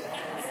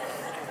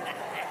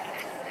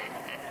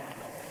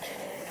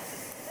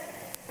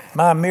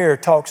 My mirror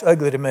talks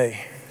ugly to me.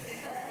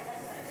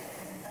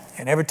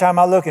 And every time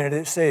I look at it,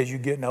 it says you're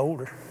getting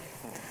older.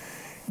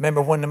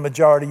 Remember when the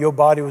majority of your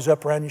body was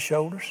up around your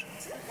shoulders?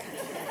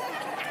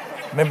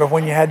 Remember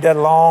when you had that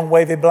long,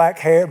 wavy black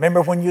hair?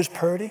 Remember when you was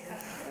pretty?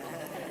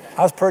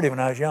 I was pretty when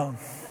I was young.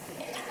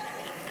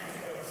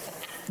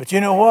 But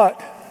you know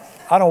what?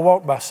 I don't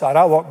walk by sight.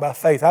 I walk by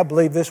faith. I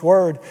believe this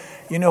word.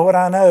 You know what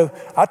I know?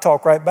 I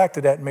talk right back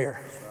to that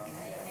mirror.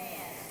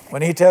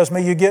 When he tells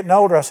me you're getting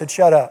older, I said,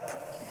 shut up.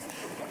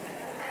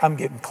 I'm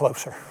getting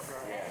closer.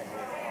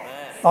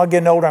 I'm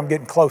getting older, I'm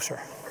getting closer.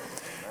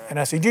 And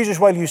I said, you just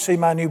wait till you see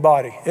my new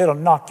body. It'll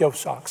knock your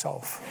socks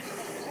off.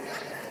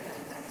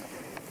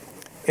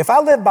 If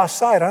I live by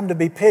sight, I'm to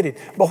be pitied.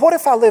 But what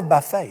if I live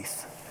by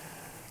faith?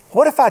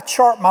 What if I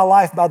chart my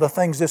life by the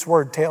things this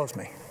word tells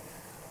me?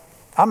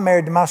 I'm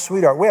married to my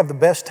sweetheart. We have the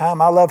best time.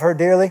 I love her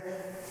dearly.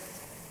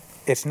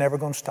 It's never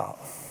going to stop.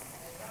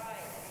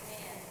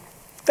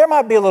 There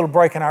might be a little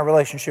break in our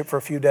relationship for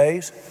a few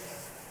days,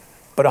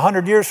 but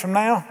 100 years from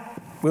now,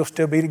 we'll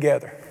still be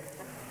together.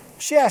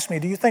 She asked me,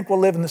 do you think we'll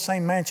live in the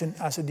same mansion?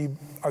 I said,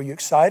 are you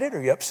excited?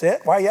 Are you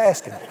upset? Why are you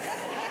asking?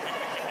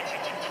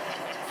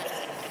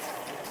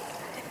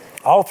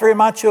 All three of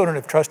my children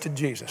have trusted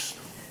Jesus.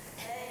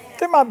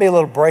 There might be a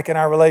little break in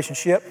our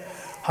relationship.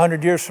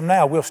 100 years from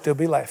now, we'll still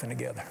be laughing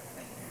together.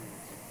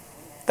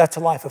 That's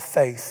a life of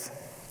faith.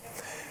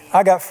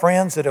 I got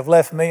friends that have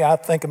left me. I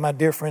think of my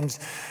dear friends,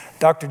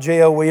 Dr.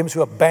 J.O. Williams,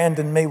 who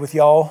abandoned me with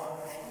y'all.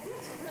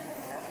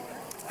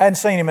 I hadn't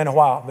seen him in a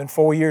while. It's been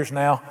 4 years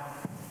now.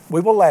 We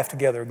will laugh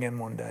together again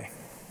one day.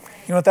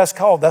 You know what that's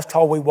called? That's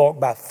called we walk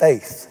by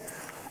faith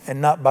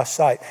and not by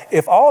sight.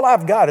 If all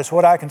I've got is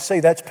what I can see,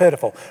 that's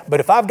pitiful. But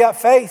if I've got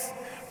faith,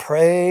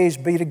 praise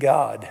be to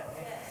God.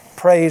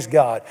 Praise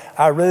God.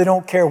 I really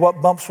don't care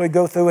what bumps we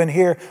go through in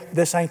here.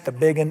 This ain't the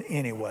big one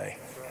anyway.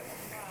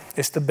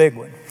 It's the big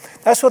one.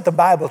 That's what the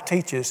Bible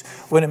teaches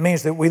when it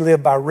means that we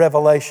live by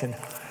revelation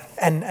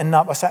and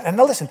not by sight. And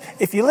now listen,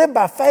 if you live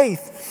by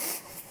faith,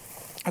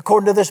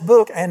 according to this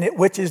book,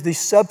 which is the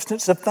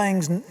substance of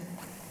things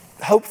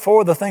hoped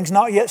for, the things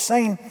not yet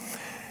seen,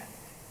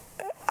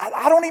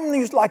 I don't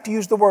even like to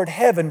use the word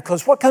heaven,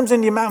 because what comes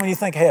into your mind when you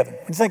think heaven?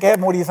 When you think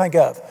heaven, what do you think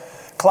of?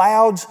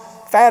 Clouds,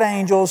 fat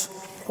angels,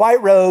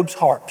 white robes,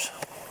 harps.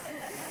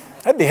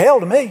 That'd be hell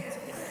to me.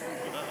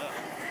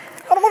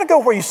 I don't want to go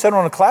where you sit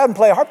on a cloud and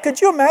play a harp.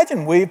 Could you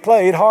imagine? We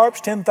played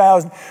harps,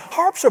 10,000.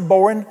 Harps are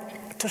boring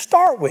to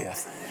start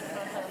with.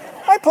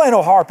 I ain't playing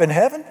no harp in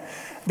heaven.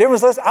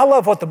 I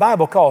love what the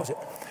Bible calls it.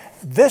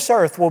 This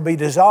earth will be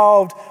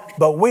dissolved,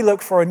 but we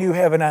look for a new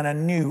heaven and a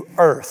new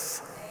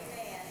earth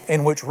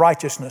in which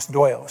righteousness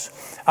dwells.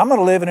 I'm going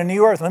to live in a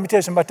new earth. Let me tell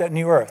you something about that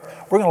new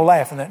earth. We're going to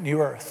laugh in that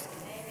new earth.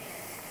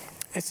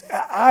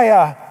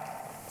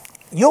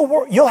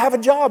 You'll have a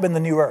job in the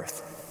new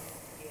earth.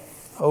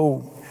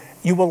 Oh,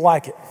 you will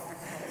like it.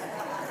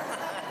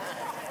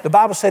 The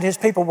Bible said his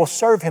people will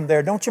serve him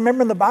there. Don't you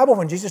remember in the Bible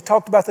when Jesus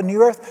talked about the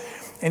new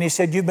earth? And he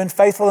said, you've been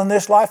faithful in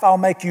this life. I'll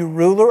make you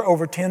ruler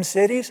over 10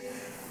 cities.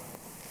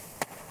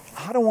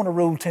 I don't want to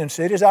rule 10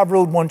 cities. I've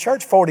ruled one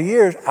church 40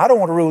 years. I don't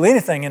want to rule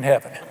anything in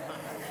heaven.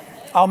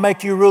 I'll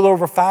make you rule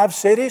over 5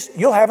 cities.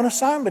 You'll have an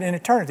assignment in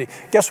eternity.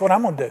 Guess what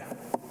I'm going to do?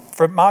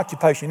 For my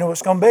occupation, you know what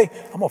it's going to be?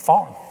 I'm going to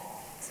farm.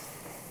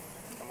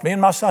 Me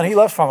and my son, he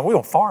loves farming. We're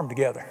going to farm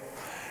together.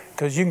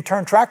 Because you can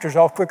turn tractors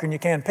off quicker than you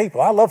can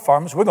people. I love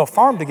farming, so we're going to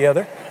farm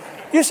together.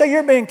 You say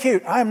you're being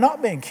cute. I am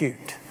not being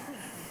cute.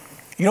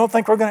 You don't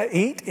think we're going to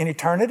eat in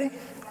eternity?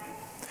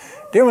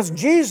 Dear ones,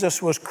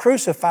 Jesus was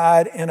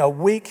crucified in a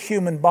weak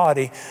human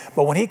body,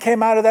 but when he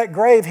came out of that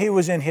grave, he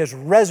was in his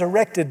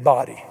resurrected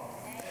body.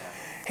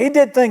 He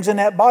did things in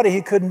that body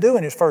he couldn't do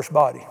in his first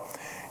body.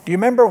 Do you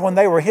remember when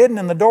they were hidden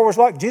and the door was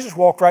locked? Jesus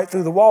walked right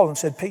through the wall and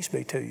said, peace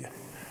be to you.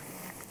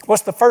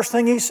 What's the first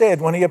thing he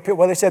said when he appeared?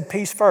 Well, they said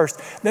peace first.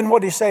 Then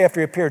what did he say after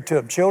he appeared to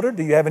them? Children,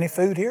 do you have any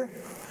food here?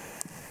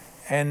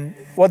 And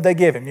what did they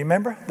give him? You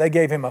remember? They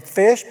gave him a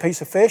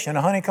piece of fish and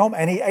a honeycomb,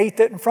 and he ate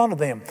that in front of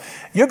them.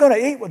 You're going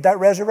to eat with that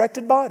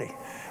resurrected body.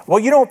 Well,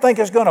 you don't think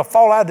it's going to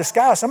fall out of the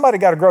sky. Somebody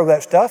got to grow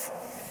that stuff.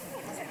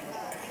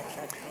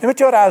 Let me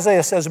tell you what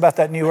Isaiah says about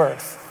that new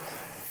earth.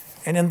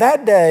 And in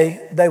that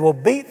day, they will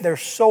beat their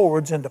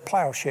swords into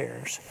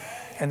plowshares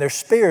and their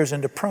spears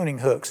into pruning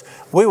hooks.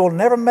 We will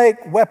never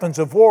make weapons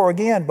of war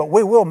again, but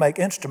we will make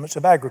instruments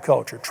of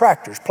agriculture,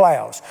 tractors,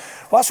 plows.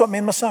 Well, that's what me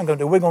and my son are going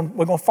to do. We're going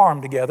to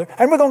farm together,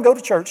 and we're going to go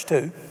to church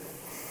too.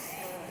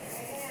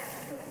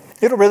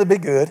 It'll really be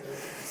good.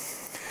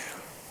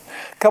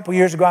 A couple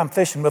years ago, I'm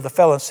fishing with a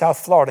fellow in South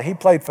Florida. He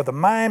played for the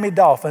Miami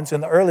Dolphins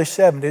in the early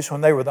 70s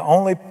when they were the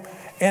only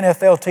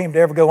NFL team to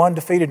ever go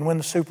undefeated and win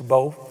the Super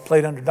Bowl,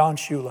 played under Don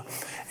Shula.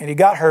 And he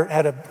got hurt,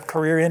 had a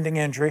career-ending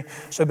injury,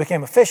 so he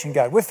became a fishing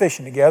guide. We're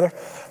fishing together.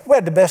 We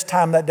had the best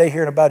time that day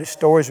hearing about his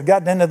stories. We got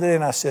to the end of the day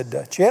and I said,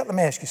 Chet, let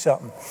me ask you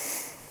something.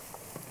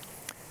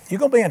 You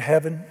going to be in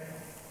heaven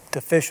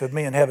to fish with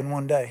me in heaven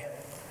one day?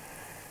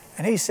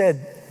 And he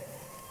said,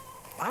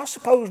 I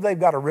suppose they've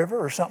got a river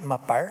or something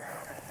up there.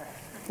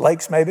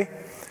 Lakes maybe.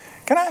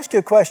 Can I ask you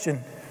a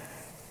question?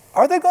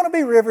 Are there going to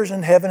be rivers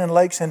in heaven and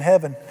lakes in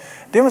heaven?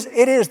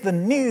 It is the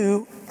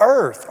new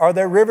earth. Are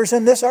there rivers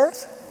in this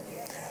earth?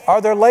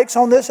 Are there lakes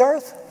on this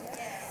earth?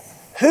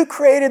 Who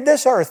created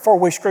this earth before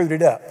we screwed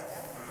it up?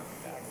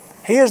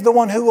 He is the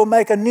one who will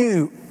make a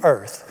new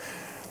earth.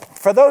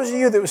 For those of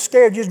you that were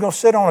scared you was going to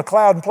sit on a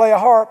cloud and play a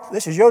harp,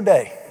 this is your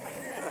day.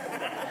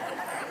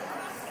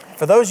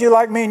 For those of you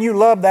like me and you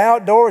love the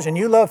outdoors and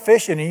you love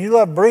fishing and you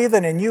love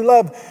breathing and you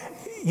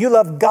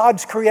love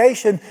God's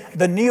creation,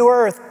 the new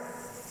earth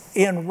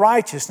in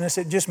righteousness,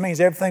 it just means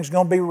everything's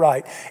going to be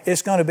right.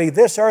 It's going to be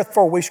this earth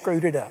before we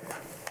screwed it up.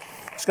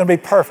 It's going to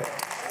be perfect.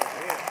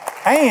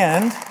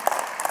 And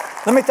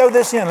let me throw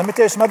this in. Let me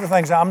tell you some other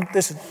things.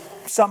 This is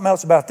something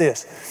else about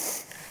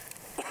this.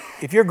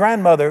 If your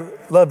grandmother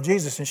loved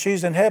Jesus and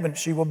she's in heaven,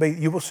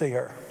 you will see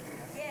her.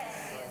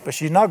 But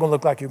she's not going to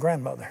look like your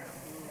grandmother.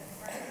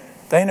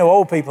 There ain't no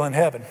old people in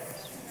heaven.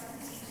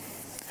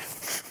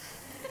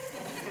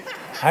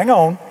 Hang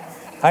on.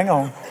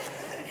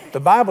 The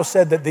Bible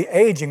said that the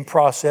aging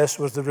process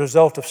was the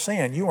result of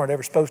sin. You weren't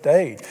ever supposed to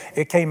age.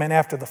 It came in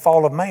after the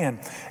fall of man.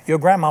 Your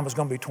grandmama's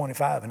going to be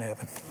 25 in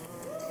heaven.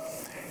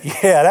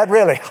 Yeah, that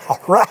really, all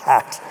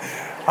right.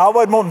 I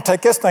wasn't wanting to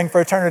take this thing for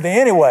eternity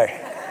anyway.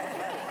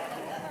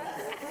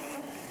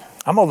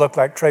 I'm going to look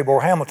like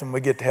Trebor Hamilton when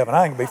we get to heaven.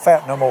 I ain't going to be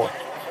fat no more.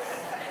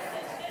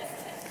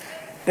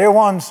 Dear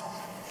ones,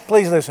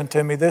 please listen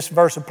to me. This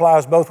verse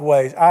applies both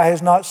ways. Eye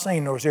has not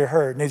seen nor has ear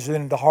heard, neither is it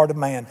in the heart of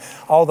man,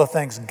 all the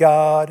things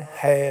God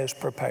has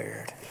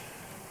prepared.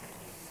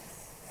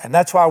 And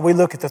that's why we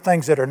look at the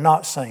things that are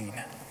not seen.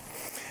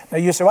 Now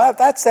you say, well,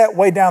 that's that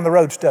way down the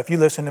road stuff. You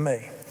listen to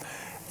me.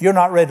 You're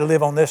not ready to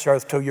live on this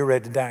earth till you're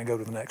ready to die and go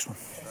to the next one.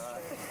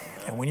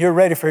 And when you're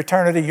ready for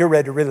eternity, you're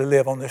ready to really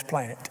live on this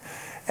planet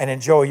and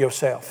enjoy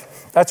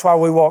yourself. That's why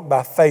we walk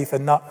by faith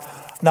and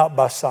not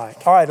by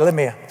sight. All right, let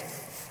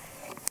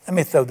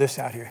me throw this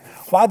out here.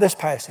 Why this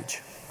passage?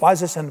 Why is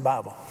this in the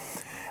Bible?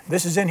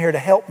 This is in here to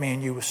help me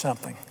and you with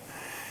something.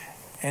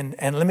 And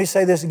let me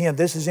say this again.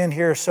 This is in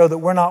here so that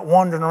we're not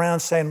wandering around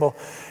saying, well,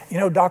 you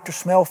know, Dr.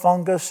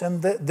 Smellfungus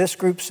and this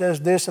group says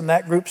this and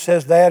that group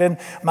says that. And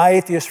my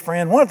atheist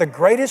friend, one of the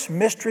greatest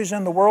mysteries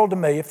in the world to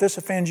me, if this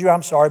offends you,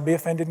 I'm sorry, be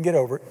offended and get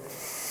over it.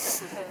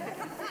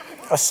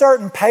 A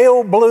certain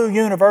pale blue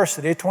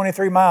university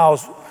 23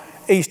 miles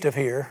east of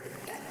here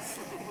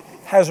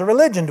has a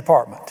religion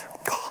department.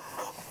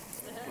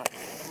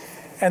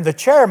 And the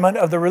chairman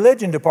of the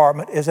religion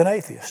department is an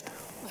atheist.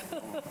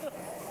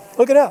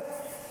 Look it up.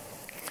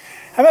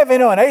 How many of you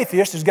know an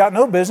atheist has got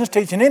no business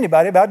teaching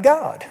anybody about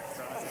God?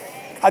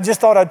 I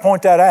just thought I'd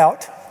point that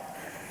out.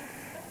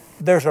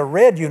 There's a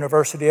red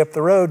university up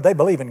the road. They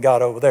believe in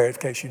God over there, in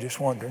case you're just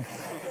wondering.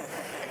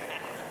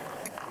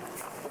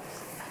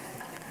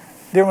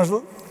 Dear ones,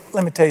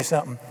 let me tell you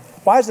something.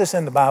 Why is this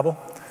in the Bible?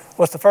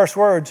 What's the first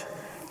words?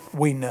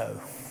 We know.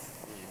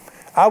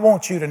 I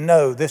want you to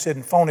know this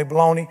isn't phony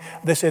baloney.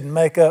 This isn't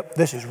makeup.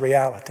 This is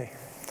reality.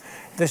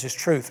 This is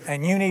truth.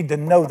 And you need to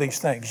know these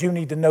things. You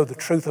need to know the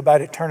truth about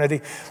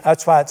eternity.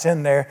 That's why it's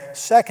in there.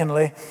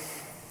 Secondly,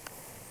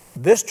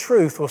 this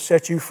truth will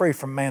set you free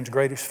from man's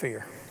greatest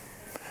fear.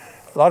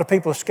 A lot of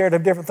people are scared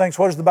of different things.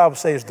 What does the Bible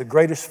say is the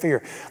greatest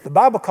fear? The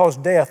Bible calls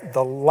death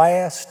the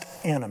last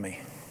enemy.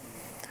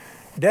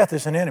 Death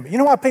is an enemy. You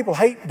know why people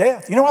hate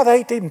death? You know why they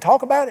hate to even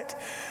talk about it?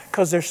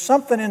 Because there's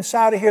something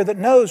inside of here that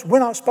knows we're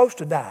not supposed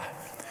to die.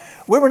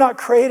 We were not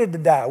created to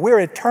die. We're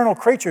eternal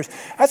creatures.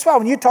 That's why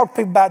when you talk to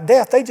people about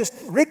death, they just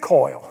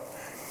recoil.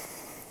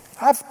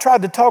 I've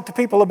tried to talk to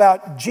people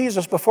about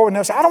Jesus before, and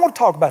they'll say, I don't want to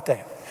talk about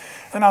that.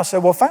 And I'll say,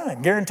 well,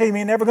 fine. Guarantee me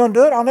you're never going to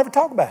do it. I'll never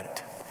talk about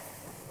it.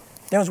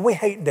 Because we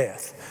hate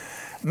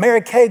death.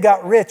 Mary Kay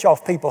got rich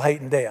off people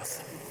hating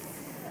death.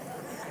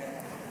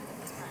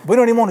 We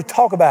don't even want to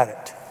talk about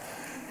it.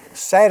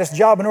 Saddest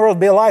job in the world to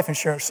be a life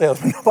insurance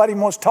salesman. Nobody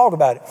wants to talk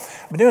about it.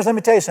 But let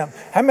me tell you something.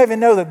 How many of you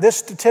know that this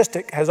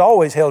statistic has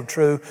always held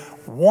true?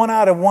 1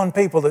 out of 1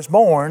 people that's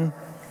born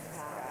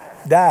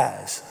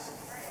dies.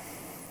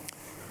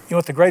 You know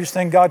what the greatest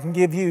thing God can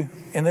give you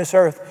in this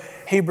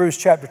earth? Hebrews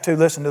chapter 2,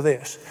 listen to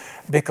this.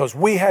 Because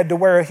we had to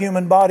wear a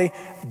human body,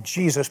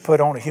 Jesus put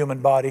on a human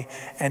body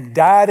and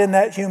died in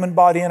that human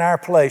body in our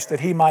place that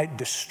he might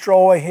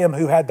destroy him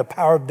who had the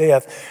power of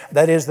death,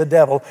 that is the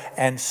devil,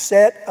 and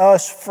set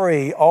us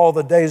free all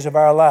the days of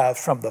our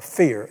lives from the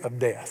fear of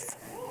death.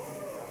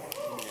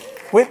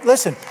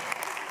 Listen,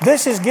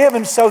 this is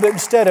given so that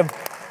instead of,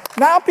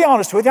 now I'll be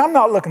honest with you, I'm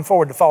not looking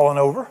forward to falling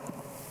over.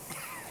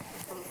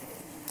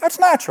 That's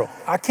natural.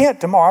 I can't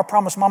tomorrow. I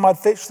promised Mom I'd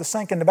fix the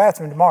sink in the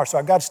bathroom tomorrow, so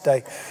I've got to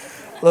stay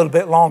a little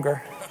bit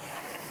longer.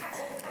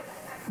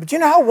 But you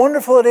know how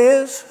wonderful it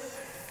is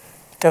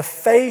to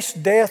face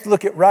death,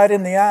 look it right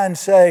in the eye and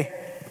say,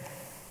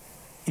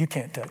 you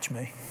can't touch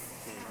me.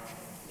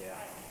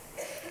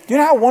 Do you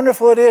know how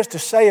wonderful it is to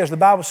say, as the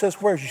Bible says,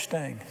 where's your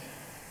sting?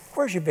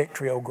 Where's your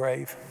victory, O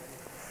grave?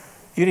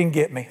 You didn't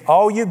get me.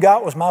 All you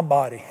got was my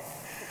body.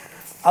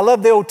 I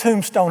love the old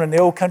tombstone in the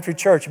old country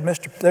church.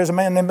 There's a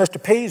man named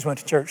Mr. Pease went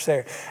to church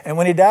there. And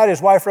when he died,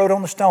 his wife wrote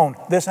on the stone,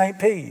 this ain't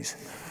Pease.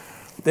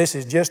 This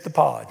is just the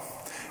pod.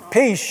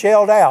 Pease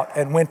shelled out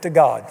and went to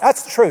God.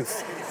 That's the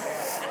truth.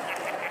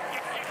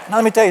 Now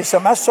let me tell you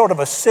something. That's sort of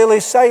a silly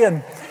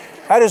saying.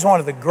 That is one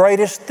of the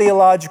greatest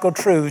theological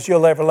truths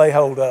you'll ever lay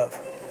hold of.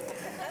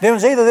 Then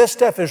either this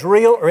stuff is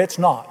real or it's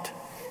not.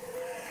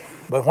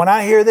 But when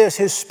I hear this,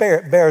 his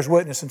spirit bears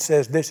witness and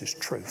says, this is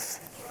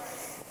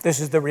truth. This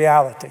is the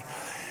reality.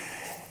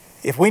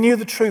 If we knew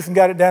the truth and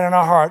got it down in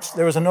our hearts,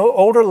 there was an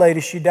older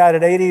lady. She died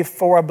at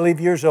 84, I believe,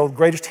 years old.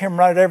 Greatest hymn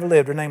writer that ever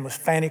lived. Her name was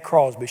Fanny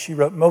Crosby. She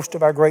wrote most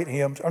of our great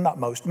hymns, or not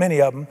most,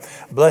 many of them.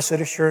 Blessed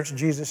Assurance,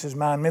 Jesus is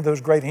Mine, many of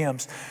those great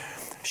hymns.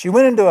 She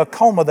went into a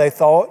coma, they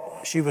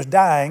thought. She was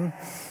dying.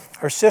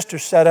 Her sister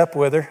sat up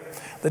with her.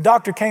 The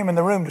doctor came in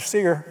the room to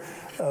see her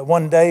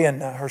one day,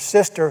 and her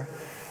sister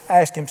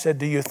asked him, said,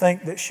 do you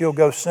think that she'll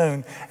go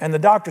soon? And the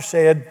doctor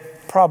said,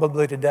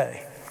 probably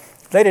today.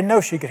 They didn't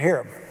know she could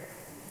hear him.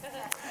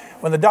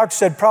 When the doctor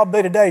said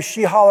probably today,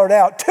 she hollered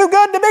out, too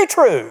good to be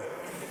true.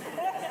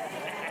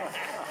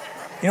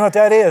 You know what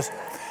that is?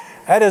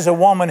 That is a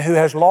woman who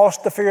has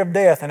lost the fear of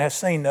death and has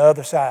seen the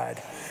other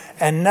side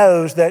and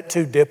knows that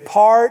to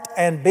depart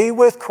and be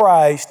with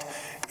Christ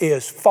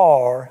is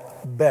far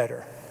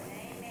better.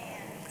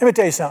 Let me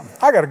tell you something.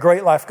 I got a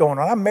great life going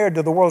on. I'm married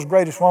to the world's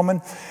greatest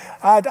woman.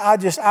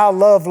 I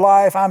love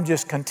life. I'm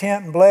just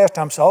content and blessed.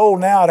 I'm so old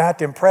now I don't have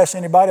to impress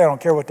anybody. I don't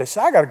care what they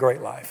say. I got a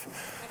great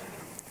life.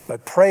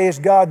 But praise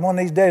God, one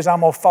of these days I'm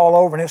going to fall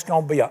over and it's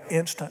going to be an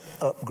instant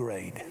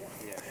upgrade.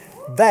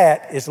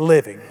 That is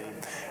living.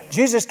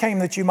 Jesus came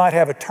that you might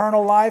have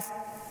eternal life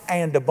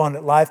and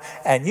abundant life,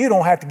 and you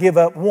don't have to give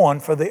up one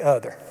for the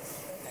other.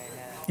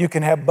 You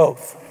can have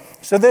both.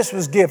 So this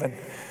was given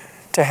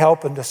to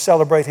help and to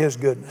celebrate his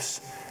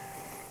goodness.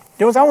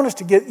 I want us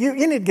to get, you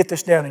need to get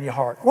this down in your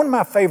heart. One of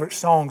my favorite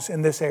songs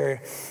in this area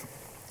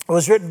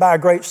was written by a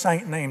great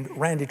saint named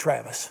Randy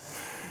Travis.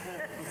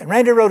 And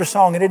Randy wrote a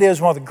song, and it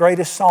is one of the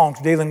greatest songs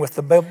dealing with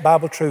the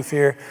Bible truth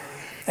here.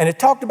 And it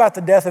talked about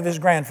the death of his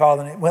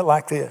grandfather, and it went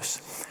like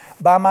this.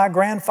 By my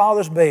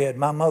grandfather's bed,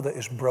 my mother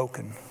is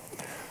broken.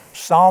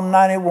 Psalm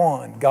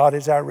 91, God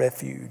is our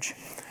refuge.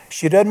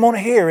 She doesn't want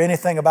to hear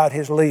anything about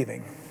his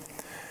leaving.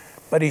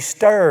 But he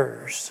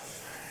stirs,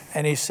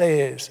 and he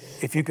says,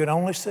 if you could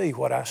only see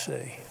what I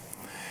see.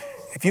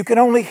 If you could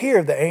only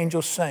hear the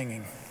angels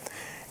singing.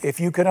 If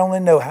you could only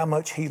know how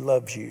much he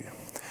loves you.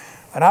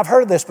 And I've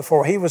heard of this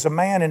before. He was a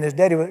man and his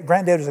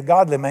granddad was a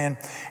godly man.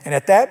 And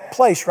at that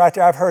place right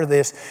there, I've heard of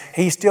this.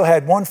 He still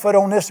had one foot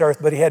on this earth,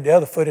 but he had the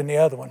other foot in the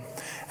other one.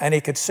 And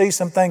he could see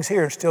some things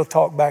here and still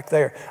talk back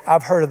there.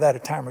 I've heard of that a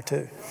time or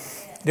two.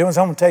 Dear ones,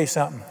 I'm going to tell you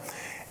something.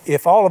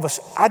 If all of us,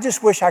 I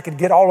just wish I could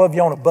get all of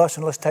you on a bus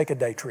and let's take a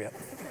day trip.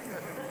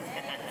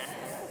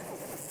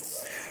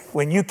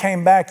 When you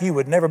came back, you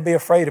would never be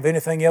afraid of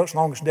anything else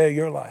longest day of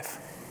your life.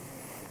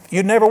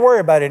 You'd never worry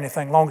about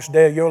anything longest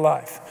day of your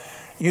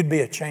life. You'd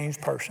be a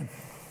changed person.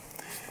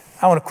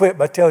 I want to quit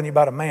by telling you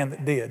about a man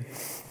that did.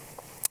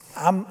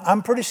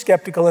 I'm pretty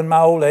skeptical in my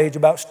old age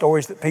about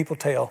stories that people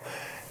tell.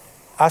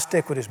 I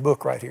stick with this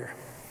book right here.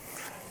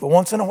 But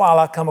once in a while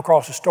I come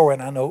across a story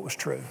and I know it was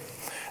true.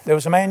 There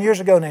was a man years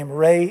ago named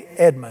Ray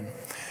Edmond.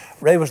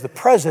 Ray was the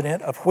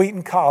president of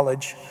Wheaton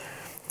College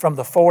from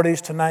the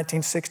 40s to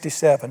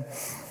 1967.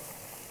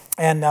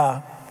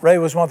 And Ray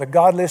was one of the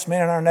godliest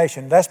men in our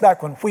nation. That's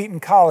back when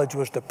Wheaton College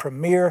was the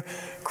premier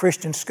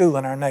Christian school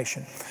in our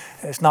nation.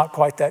 It's not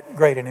quite that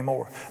great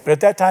anymore. But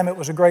at that time it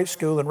was a great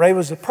school, and Ray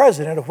was the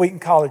president of Wheaton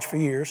College for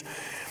years.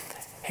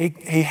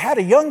 He had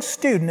a young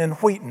student in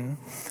Wheaton,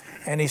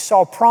 and he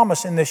saw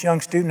promise in this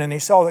young student, and he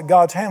saw that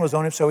God's hand was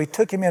on him, so he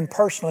took him in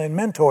personally and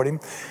mentored him.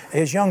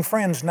 His young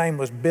friend's name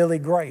was Billy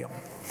Graham.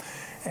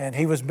 And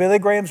he was Billy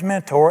Graham's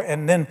mentor.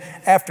 And then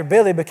after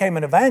Billy became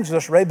an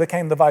evangelist, Ray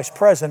became the vice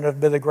president of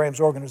Billy Graham's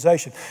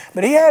organization.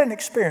 But he had an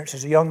experience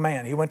as a young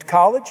man. He went to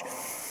college.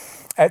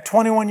 At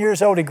 21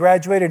 years old, he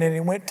graduated and he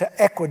went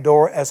to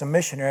Ecuador as a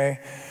missionary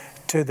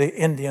to the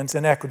Indians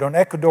in Ecuador. And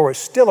Ecuador is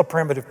still a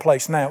primitive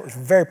place now. It was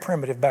very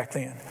primitive back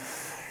then.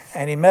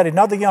 And he met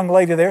another young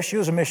lady there. She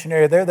was a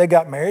missionary there. They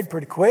got married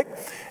pretty quick.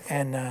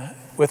 And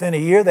within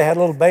a year, they had a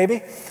little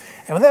baby.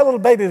 And when that little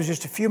baby was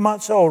just a few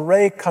months old,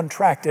 Ray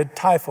contracted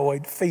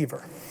typhoid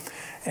fever.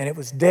 And it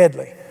was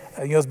deadly.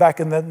 It was back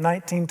in the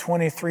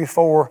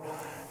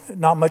 1923-4,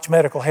 not much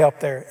medical help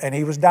there. And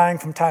he was dying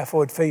from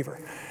typhoid fever.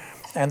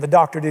 And the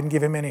doctor didn't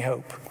give him any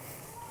hope.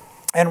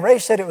 And Ray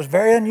said it was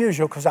very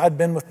unusual because I'd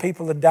been with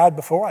people that died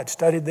before. I'd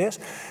studied this.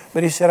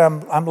 But he said,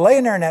 I'm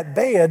laying there in that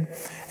bed.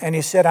 And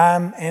he said,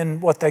 I'm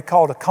in what they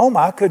called a coma.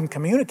 I couldn't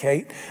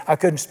communicate. I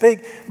couldn't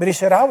speak. But he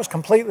said, I was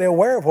completely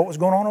aware of what was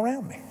going on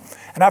around me.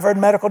 And I've heard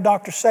medical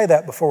doctors say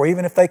that before.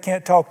 Even if they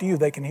can't talk to you,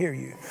 they can hear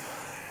you.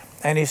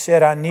 And he said,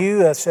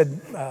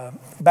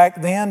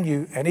 back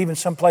then, and even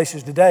some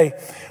places today,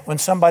 when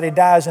somebody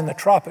dies in the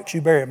tropics, you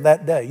bury them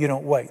that day. You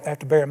don't wait. You have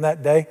to bury them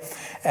that day.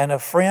 And a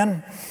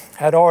friend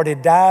had already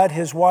dyed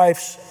his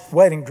wife's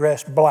wedding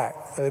dress black,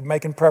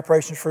 making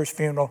preparations for his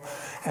funeral.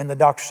 And the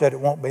doctor said it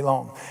won't be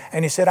long.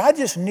 And he said, I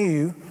just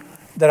knew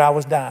that I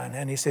was dying.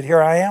 And he said,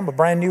 here I am, a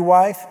brand new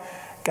wife,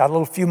 got a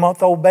little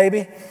few-month-old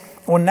baby.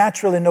 Well,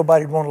 naturally,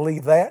 nobody'd want to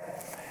leave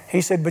that. He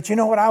said, but you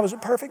know what? I was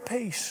at perfect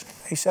peace.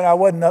 He said, I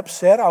wasn't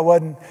upset.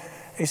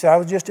 He said, I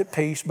was just at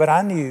peace, but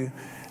I knew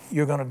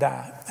you're going to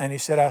die. And he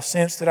said, I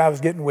sensed that I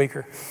was getting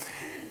weaker.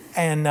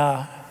 And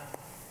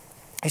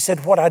he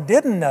said, what I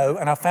didn't know,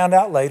 and I found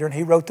out later, and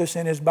he wrote this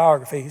in his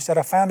biography, he said,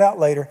 I found out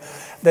later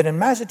that in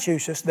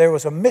Massachusetts, there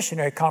was a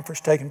missionary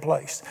conference taking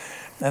place.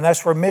 And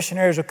that's where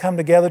missionaries will come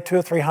together, 200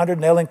 or 300,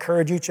 and they'll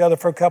encourage each other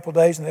for a couple of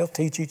days, and they'll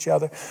teach each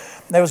other.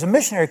 There was a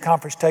missionary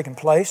conference taking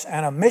place,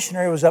 and a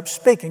missionary was up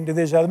speaking to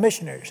these other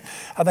missionaries.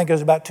 I think there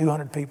was about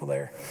 200 people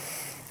there.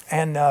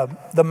 And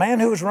the man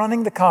who was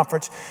running the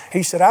conference,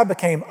 he said, I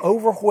became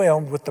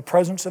overwhelmed with the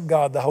presence of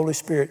God, the Holy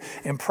Spirit,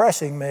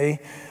 impressing me,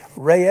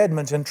 Ray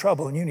Edmond's in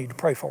trouble, and you need to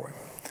pray for him.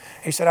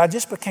 He said, I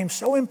just became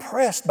so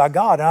impressed by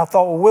God, and I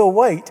thought, well, we'll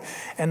wait.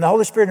 And the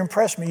Holy Spirit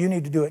impressed me, you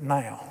need to do it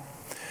now.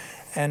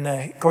 And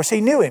of course, he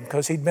knew him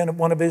because he'd been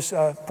one of his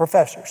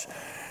professors.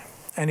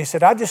 And he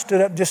said, I just stood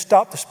up, just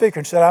stopped the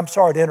speaker and said, I'm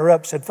sorry to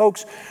interrupt. Said,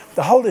 folks,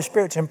 the Holy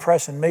Spirit's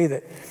impressing me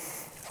that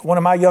one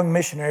of my young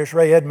missionaries,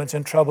 Ray Edmond's,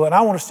 in trouble, and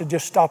I want us to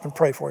just stop and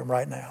pray for him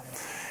right now.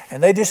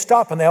 And they just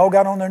stopped, and they all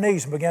got on their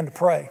knees and began to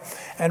pray.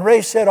 And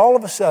Ray said, all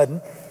of a sudden,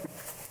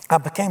 I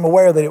became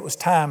aware that it was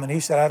time. And he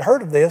said, I'd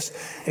heard of this.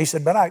 He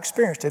said, but I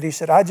experienced it. He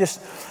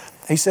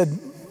said,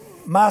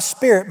 my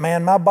spirit,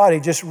 man, my body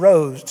just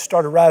rose,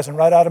 started rising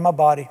right out of my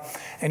body.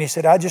 And he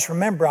said, I just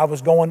remember I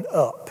was going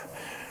up.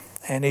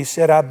 And he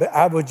said,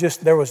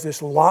 there was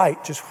this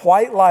light, just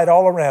white light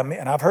all around me.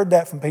 And I've heard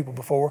that from people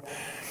before.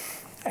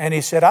 And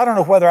he said, I don't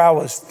know whether I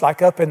was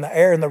like up in the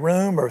air in the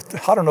room or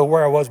I don't know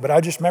where I was, but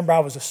I just remember I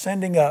was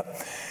ascending up.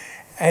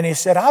 And he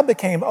said, I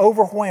became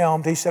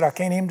overwhelmed. He said, I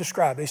can't even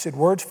describe it. He said,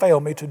 words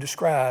fail me to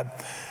describe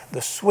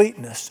the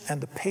sweetness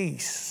and the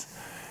peace.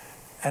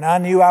 And I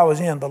knew I was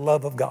in the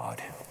love of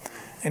God.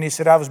 And he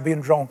said, I was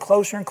being drawn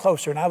closer and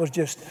closer. And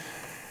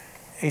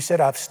he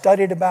said, I've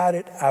studied about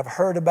it, I've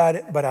heard about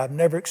it, but I've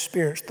never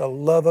experienced the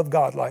love of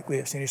God like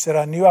this. And he said,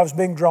 I knew I was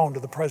being drawn to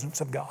the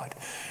presence of God.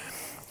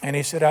 And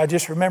he said, I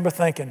just remember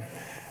thinking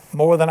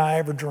more than I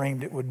ever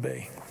dreamed it would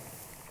be.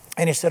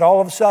 And he said,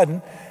 all of a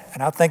sudden,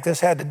 and I think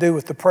this had to do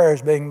with the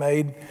prayers being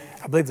made,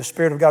 I believe the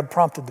Spirit of God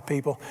prompted the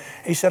people.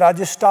 He said, I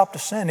just stopped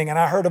ascending and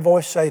I heard a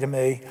voice say to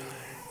me,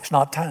 it's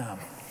not time.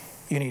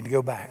 You need to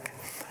go back.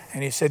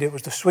 And he said, it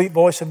was the sweet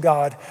voice of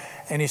God.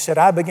 And he said,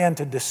 I began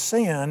to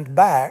descend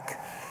back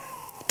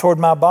toward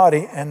my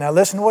body. And now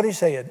listen to what he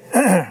said.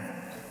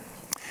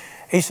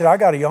 He said, I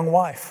got a young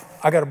wife.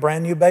 I got a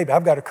brand new baby.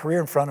 I've got a career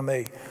in front of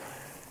me.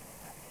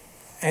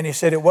 And he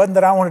said, it wasn't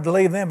that I wanted to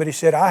leave them, but he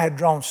said, I had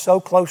drawn so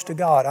close to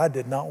God, I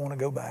did not want to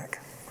go back.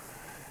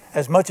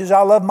 As much as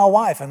I love my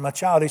wife and my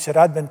child, he said,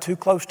 I'd been too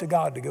close to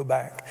God to go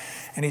back.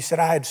 And he said,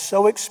 I had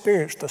so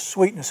experienced the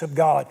sweetness of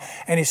God.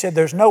 And he said,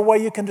 there's no way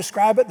you can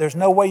describe it. There's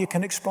no way you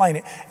can explain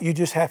it. You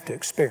just have to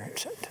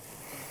experience it.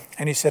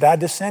 And he said, I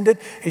descended.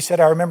 He said,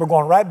 I remember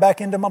going right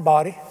back into my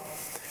body.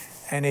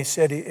 And he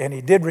said,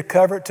 he did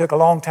recover. It took a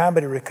long time,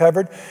 but he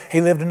recovered. He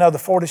lived another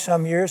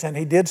 40-some years, and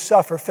he did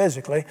suffer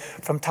physically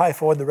from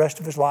typhoid the rest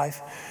of his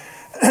life.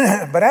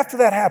 But after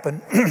that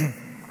happened,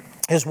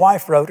 his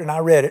wife wrote, and I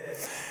read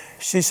it.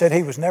 She said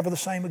he was never the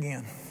same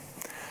again.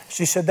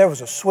 She said there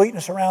was a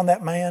sweetness around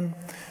that man.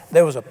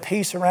 There was a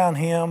peace around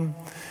him.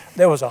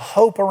 There was a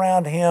hope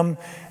around him.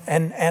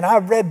 And I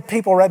read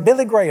people,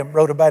 Billy Graham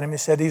wrote about him. He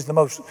said he's the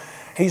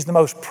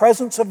most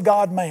presence of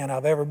God man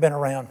I've ever been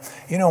around.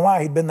 You know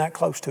why? He'd been that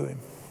close to him.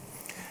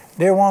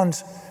 Dear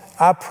ones,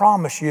 I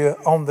promise you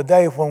on the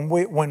day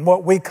when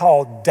what we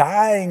call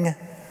dying,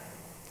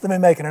 let me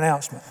make an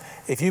announcement.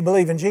 If you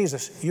believe in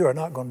Jesus, you are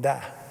not going to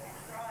die.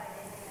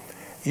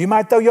 You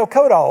might throw your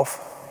coat off,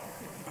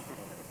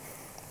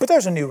 but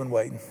there's a new one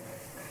waiting.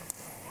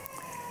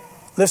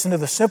 Listen to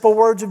the simple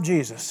words of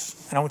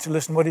Jesus, and I want you to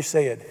listen to what he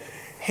said.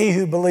 He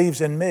who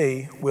believes in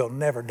me will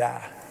never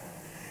die.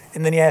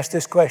 And then he asked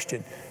this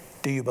question,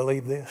 do you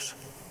believe this?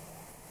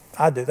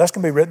 I do. That's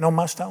going to be written on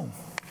my stone.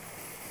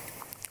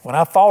 When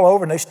I fall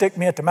over and they stick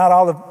me at the Mount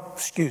Olive,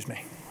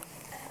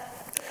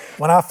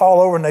 when I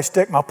fall over and they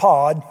stick my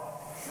pod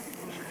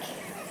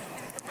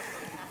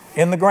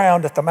in the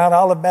ground at the Mount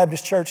Olive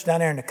Baptist Church down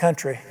there in the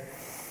country,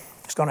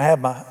 it's going to have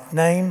my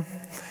name,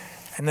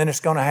 and then it's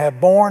going to have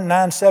born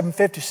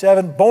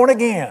 9/7/57, born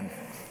again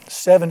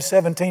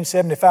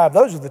 7/17/75.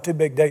 Those are the two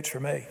big dates for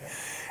me.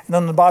 And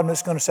then on the bottom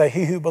it's going to say,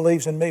 he who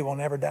believes in me will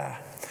never die.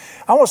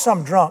 I want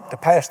some drunk to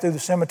pass through the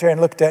cemetery and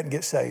look at that and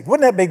get saved.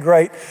 Wouldn't that be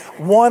great?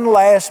 One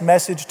last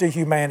message to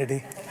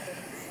humanity.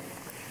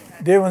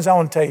 Dear ones, I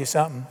want to tell you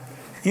something.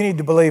 You need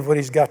to believe what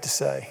he's got to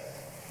say.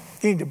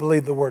 You need to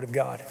believe the word of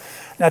God.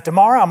 Now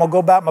tomorrow I'm going to go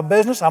about my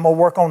business. I'm going to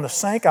work on the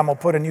sink. I'm going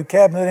to put a new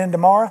cabinet in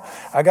tomorrow.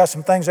 I got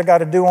some things I got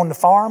to do on the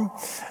farm.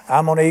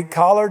 I'm going to eat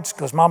collards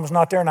because Mama's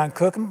not there and I can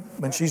cook them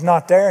when she's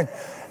not there.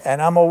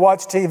 And I'm going to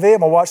watch TV. I'm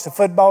going to watch the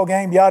football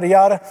game, yada,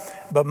 yada.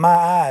 But my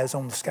eye is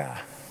on the sky.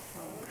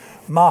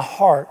 My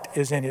heart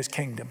is in his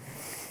kingdom.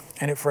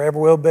 And it forever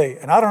will be.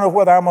 And I don't know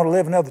whether I'm going to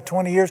live another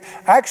 20 years.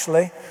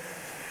 Actually,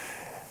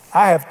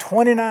 I have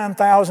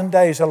 29,000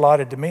 days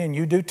allotted to me, and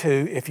you do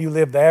too, if you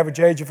live the average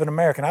age of an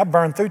American. I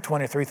burned through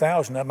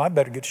 23,000 of them. I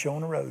better get you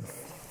on the road.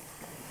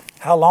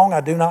 How long,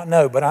 I do not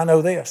know, but I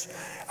know this.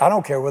 I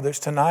don't care whether it's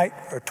tonight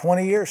or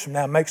 20 years from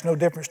now. It makes no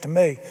difference to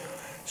me.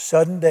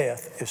 Sudden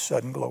death is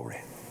sudden glory.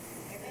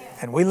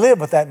 And we live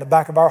with that in the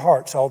back of our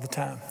hearts all the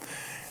time.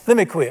 Let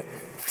me quit.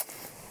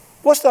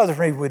 What's the other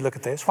reason we look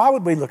at this? Why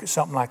would we look at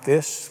something like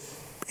this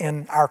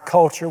in our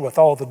culture with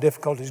all the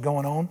difficulties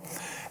going on?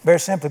 Very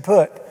simply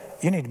put,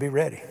 you need to be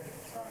ready.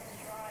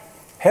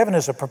 Heaven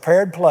is a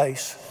prepared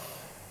place.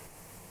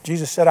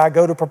 Jesus said, I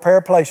go to prepare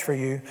a place for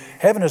you.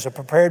 Heaven is a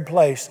prepared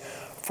place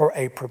for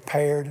a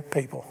prepared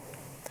people.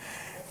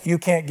 You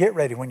can't get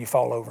ready when you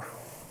fall over.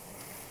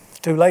 It's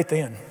too late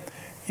then.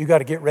 You got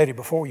to get ready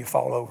before you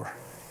fall over.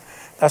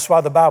 That's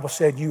why the Bible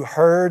said you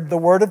heard the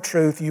word of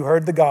truth, you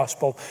heard the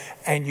gospel,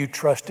 and you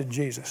trusted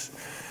Jesus.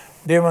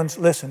 Dear ones,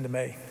 listen to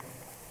me.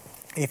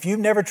 If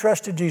you've never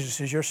trusted Jesus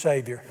as your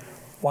Savior,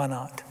 why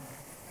not?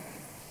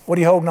 What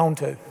are you holding on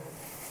to?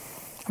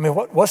 I mean,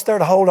 what's there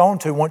to hold on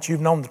to once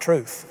you've known the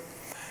truth?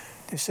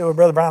 You say, well,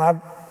 Brother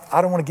Brown,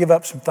 I don't want to give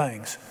up some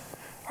things.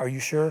 Are you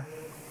sure?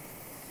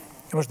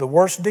 It was the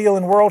worst deal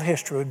in world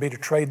history would be to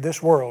trade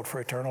this world for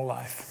eternal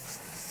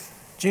life.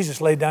 Jesus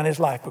laid down his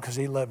life because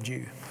he loved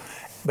you.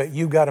 But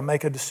you've got to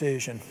make a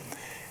decision.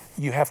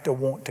 You have to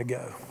want to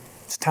go.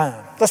 It's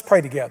time. Let's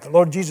pray together.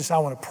 Lord Jesus, I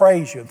want to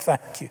praise you and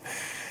thank you.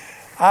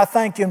 I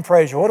thank you and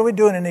praise you. What are we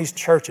doing in these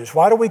churches?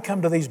 Why do we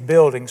come to these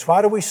buildings?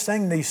 Why do we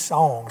sing these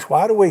songs?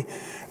 Why do we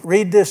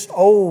read this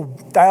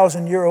old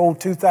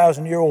 1,000-year-old,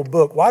 2,000-year-old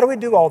book? Why do we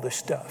do all this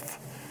stuff?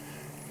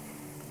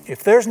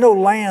 If there's no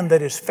land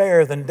that is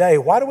fairer than day,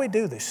 why do we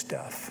do this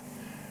stuff?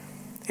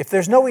 If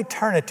there's no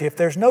eternity, if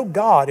there's no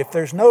God, if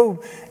there's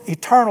no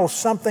eternal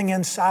something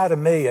inside of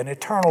me, an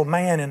eternal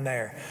man in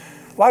there,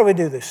 why do we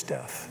do this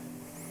stuff?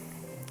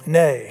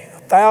 Nay,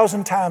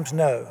 1,000 times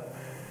no.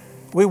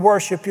 We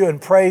worship you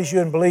and praise you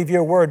and believe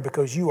your word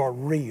because you are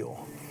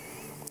real.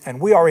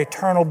 And we are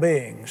eternal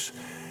beings.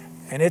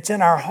 And it's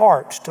in our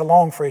hearts to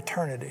long for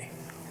eternity.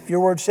 Your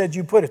word said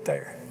you put it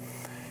there.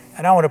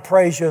 And I want to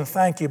praise you and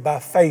thank you. By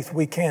faith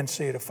we can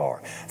see it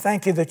afar.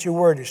 Thank you that your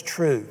word is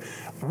true.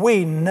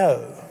 We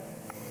know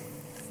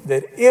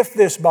that if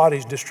this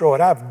body's destroyed,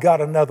 I've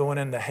got another one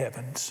in the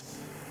heavens.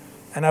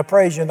 And I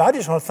praise you. And I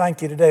just want to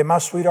thank you today. My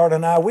sweetheart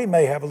and I, we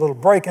may have a little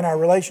break in our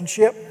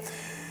relationship.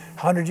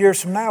 100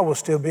 years from now, we'll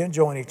still be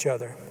enjoying each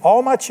other.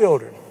 All my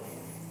children,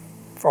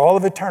 for all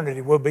of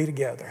eternity, we'll be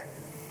together.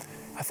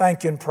 I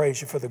thank you and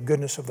praise you for the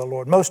goodness of the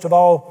Lord. Most of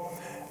all,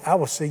 I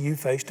will see you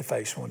face to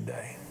face one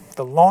day.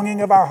 The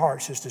longing of our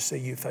hearts is to see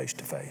you face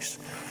to face.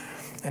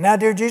 And now,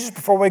 dear Jesus,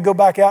 before we go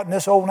back out in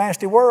this old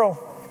nasty world,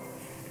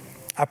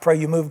 I pray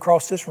you move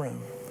across this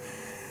room,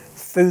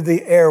 through the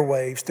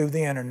airwaves, through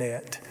the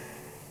internet,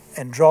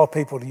 and draw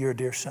people to your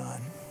dear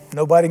Son.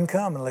 Nobody can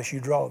come unless you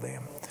draw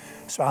them.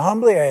 So I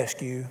humbly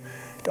ask you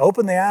to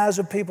open the eyes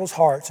of people's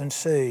hearts and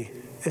see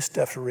this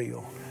stuff's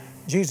real.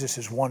 Jesus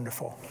is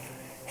wonderful.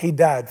 He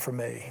died for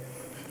me.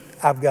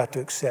 I've got to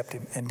accept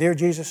him. And dear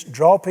Jesus,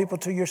 draw people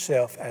to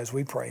yourself as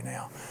we pray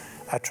now.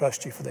 I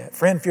trust you for that.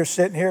 Friend, if you're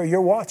sitting here,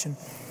 you're watching.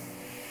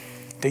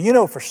 Do you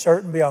know for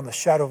certain, beyond the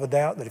shadow of a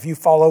doubt, that if you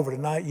fall over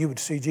tonight, you would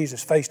see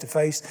Jesus face to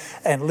face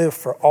and live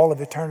for all of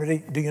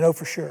eternity? Do you know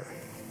for sure?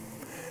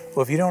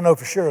 Well, if you don't know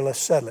for sure, let's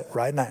settle it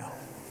right now.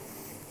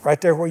 Right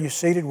there where you're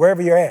seated,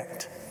 wherever you're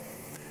at.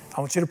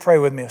 I want you to pray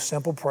with me a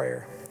simple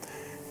prayer.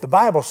 The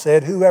Bible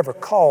said, whoever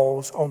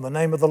calls on the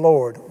name of the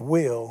Lord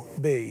will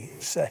be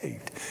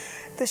saved.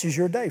 This is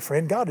your day,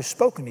 friend. God has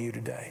spoken to you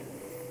today.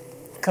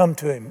 Come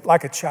to him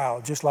like a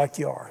child, just like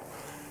you are.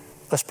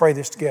 Let's pray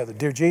this together.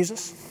 Dear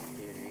Jesus,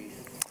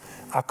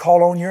 I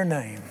call on your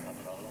name.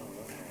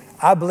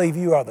 I believe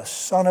you are the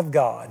Son of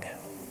God.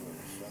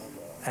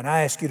 And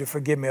I ask you to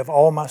forgive me of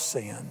all my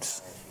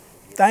sins.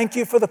 Thank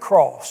you for the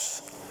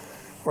cross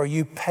where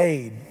you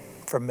paid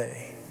for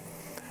me.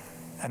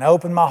 And I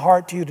open my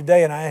heart to you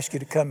today and I ask you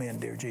to come in,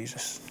 dear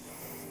Jesus.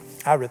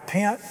 I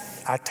repent.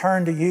 I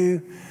turn to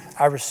you.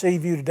 I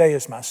receive you today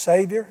as my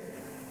Savior,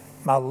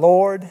 my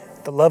Lord,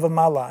 the love of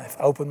my life.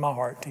 I open my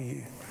heart to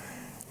you.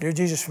 Dear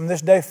Jesus, from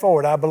this day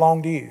forward, I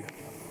belong to you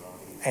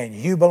and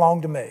you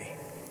belong to me.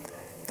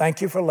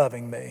 Thank you for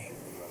loving me.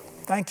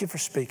 Thank you for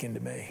speaking to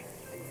me.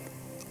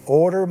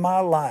 Order my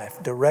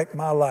life, direct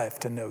my life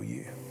to know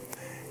you.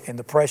 In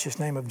the precious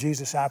name of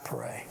Jesus, I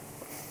pray.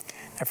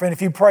 Now, friend,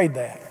 if you prayed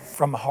that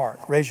from the heart,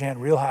 raise your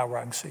hand real high where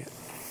I can see it.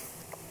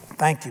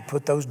 Thank you.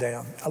 Put those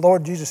down.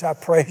 Lord Jesus, I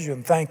praise you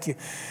and thank you.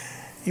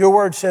 Your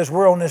word says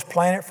we're on this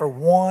planet for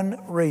one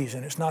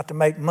reason. It's not to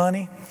make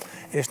money.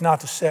 It's not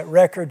to set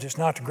records. It's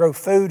not to grow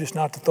food. It's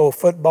not to throw a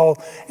football.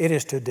 It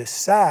is to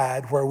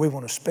decide where we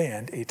want to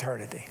spend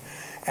eternity.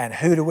 And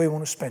who do we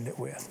want to spend it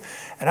with?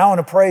 And I want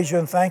to praise you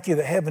and thank you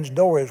that heaven's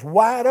door is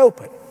wide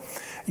open.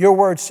 Your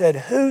word said,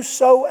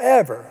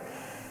 whosoever,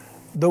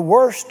 the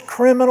worst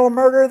criminal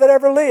murderer that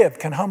ever lived,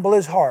 can humble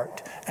his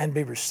heart and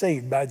be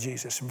received by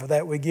Jesus. And for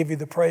that we give you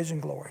the praise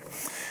and glory.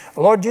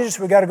 Lord Jesus,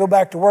 we got to go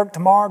back to work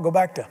tomorrow, go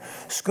back to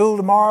school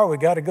tomorrow. We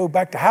got to go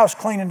back to house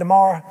cleaning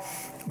tomorrow.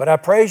 But I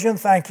praise you and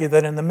thank you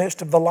that in the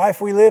midst of the life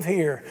we live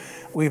here,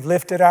 we've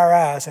lifted our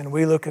eyes and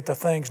we look at the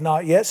things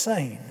not yet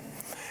seen.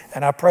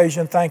 And I praise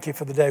you and thank you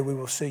for the day we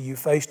will see you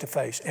face to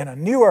face in a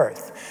new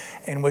earth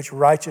in which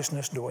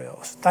righteousness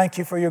dwells. Thank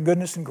you for your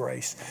goodness and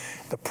grace.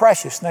 In the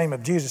precious name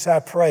of Jesus, I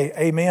pray.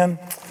 Amen,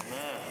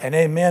 and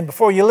amen.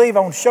 Before you leave, I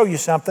want to show you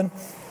something.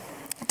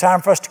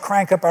 Time for us to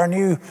crank up our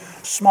new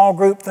small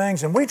group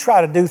things. And we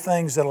try to do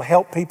things that'll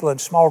help people in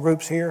small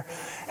groups here.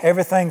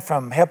 Everything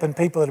from helping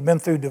people that have been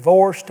through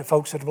divorce to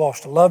folks that have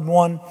lost a loved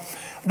one.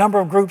 A number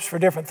of groups for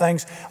different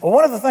things. Well,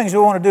 one of the things we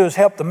want to do is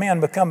help the men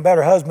become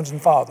better husbands and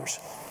fathers.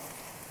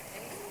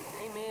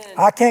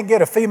 I can't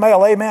get a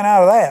female amen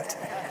out of that.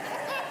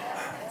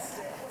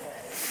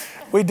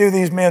 We do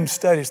these men's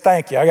studies.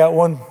 Thank you. I got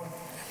one.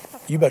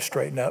 You better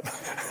straighten up.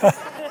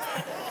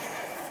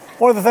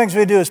 One of the things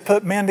we do is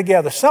put men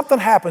together. Something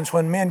happens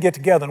when men get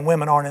together and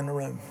women aren't in the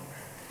room.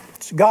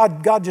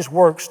 God just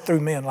works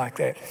through men like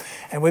that.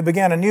 And we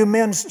began a new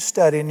men's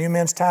study, a new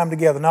men's time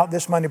together, not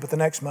this Monday, but the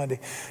next Monday.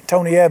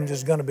 Tony Evans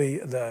is going to be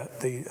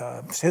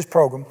his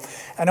program.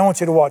 And I want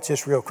you to watch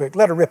this real quick.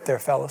 Let her rip there,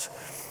 fellas.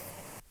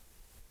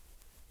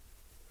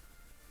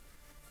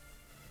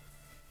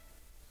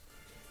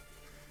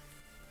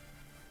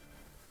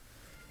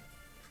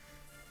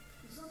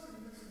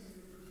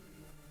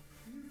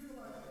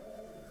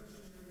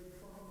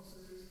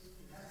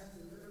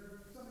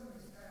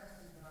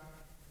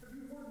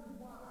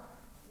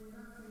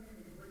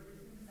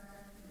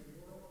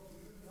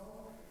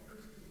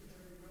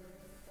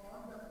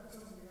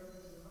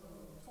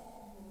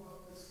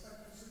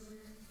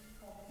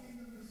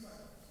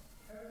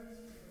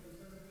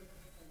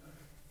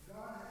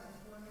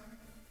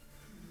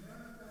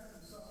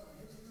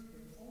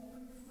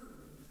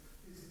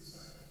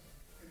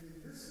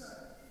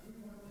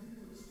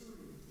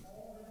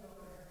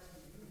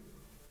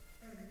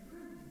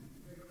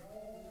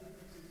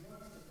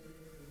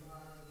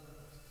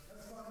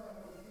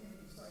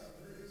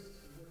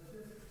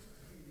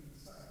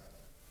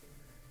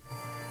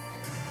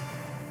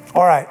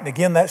 All right, and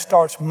again, that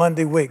starts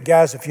Monday week.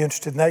 Guys, if you're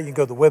interested in that, you can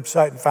go to the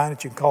website and find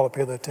it. You can call up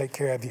here, they'll take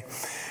care of you.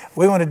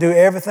 We want to do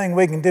everything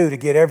we can do to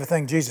get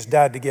everything Jesus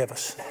died to give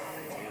us.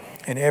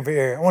 in every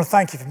area. I want to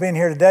thank you for being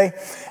here today.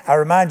 I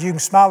remind you, you can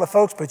smile at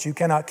folks, but you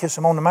cannot kiss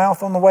them on the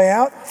mouth on the way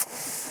out.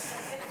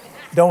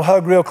 Don't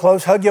hug real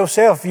close. Hug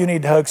yourself if you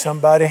need to hug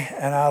somebody.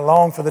 And I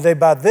long for the day.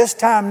 By this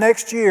time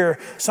next year,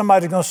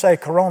 somebody's going to say,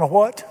 Corona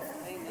what?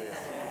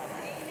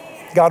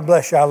 God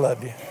bless you. I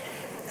love you.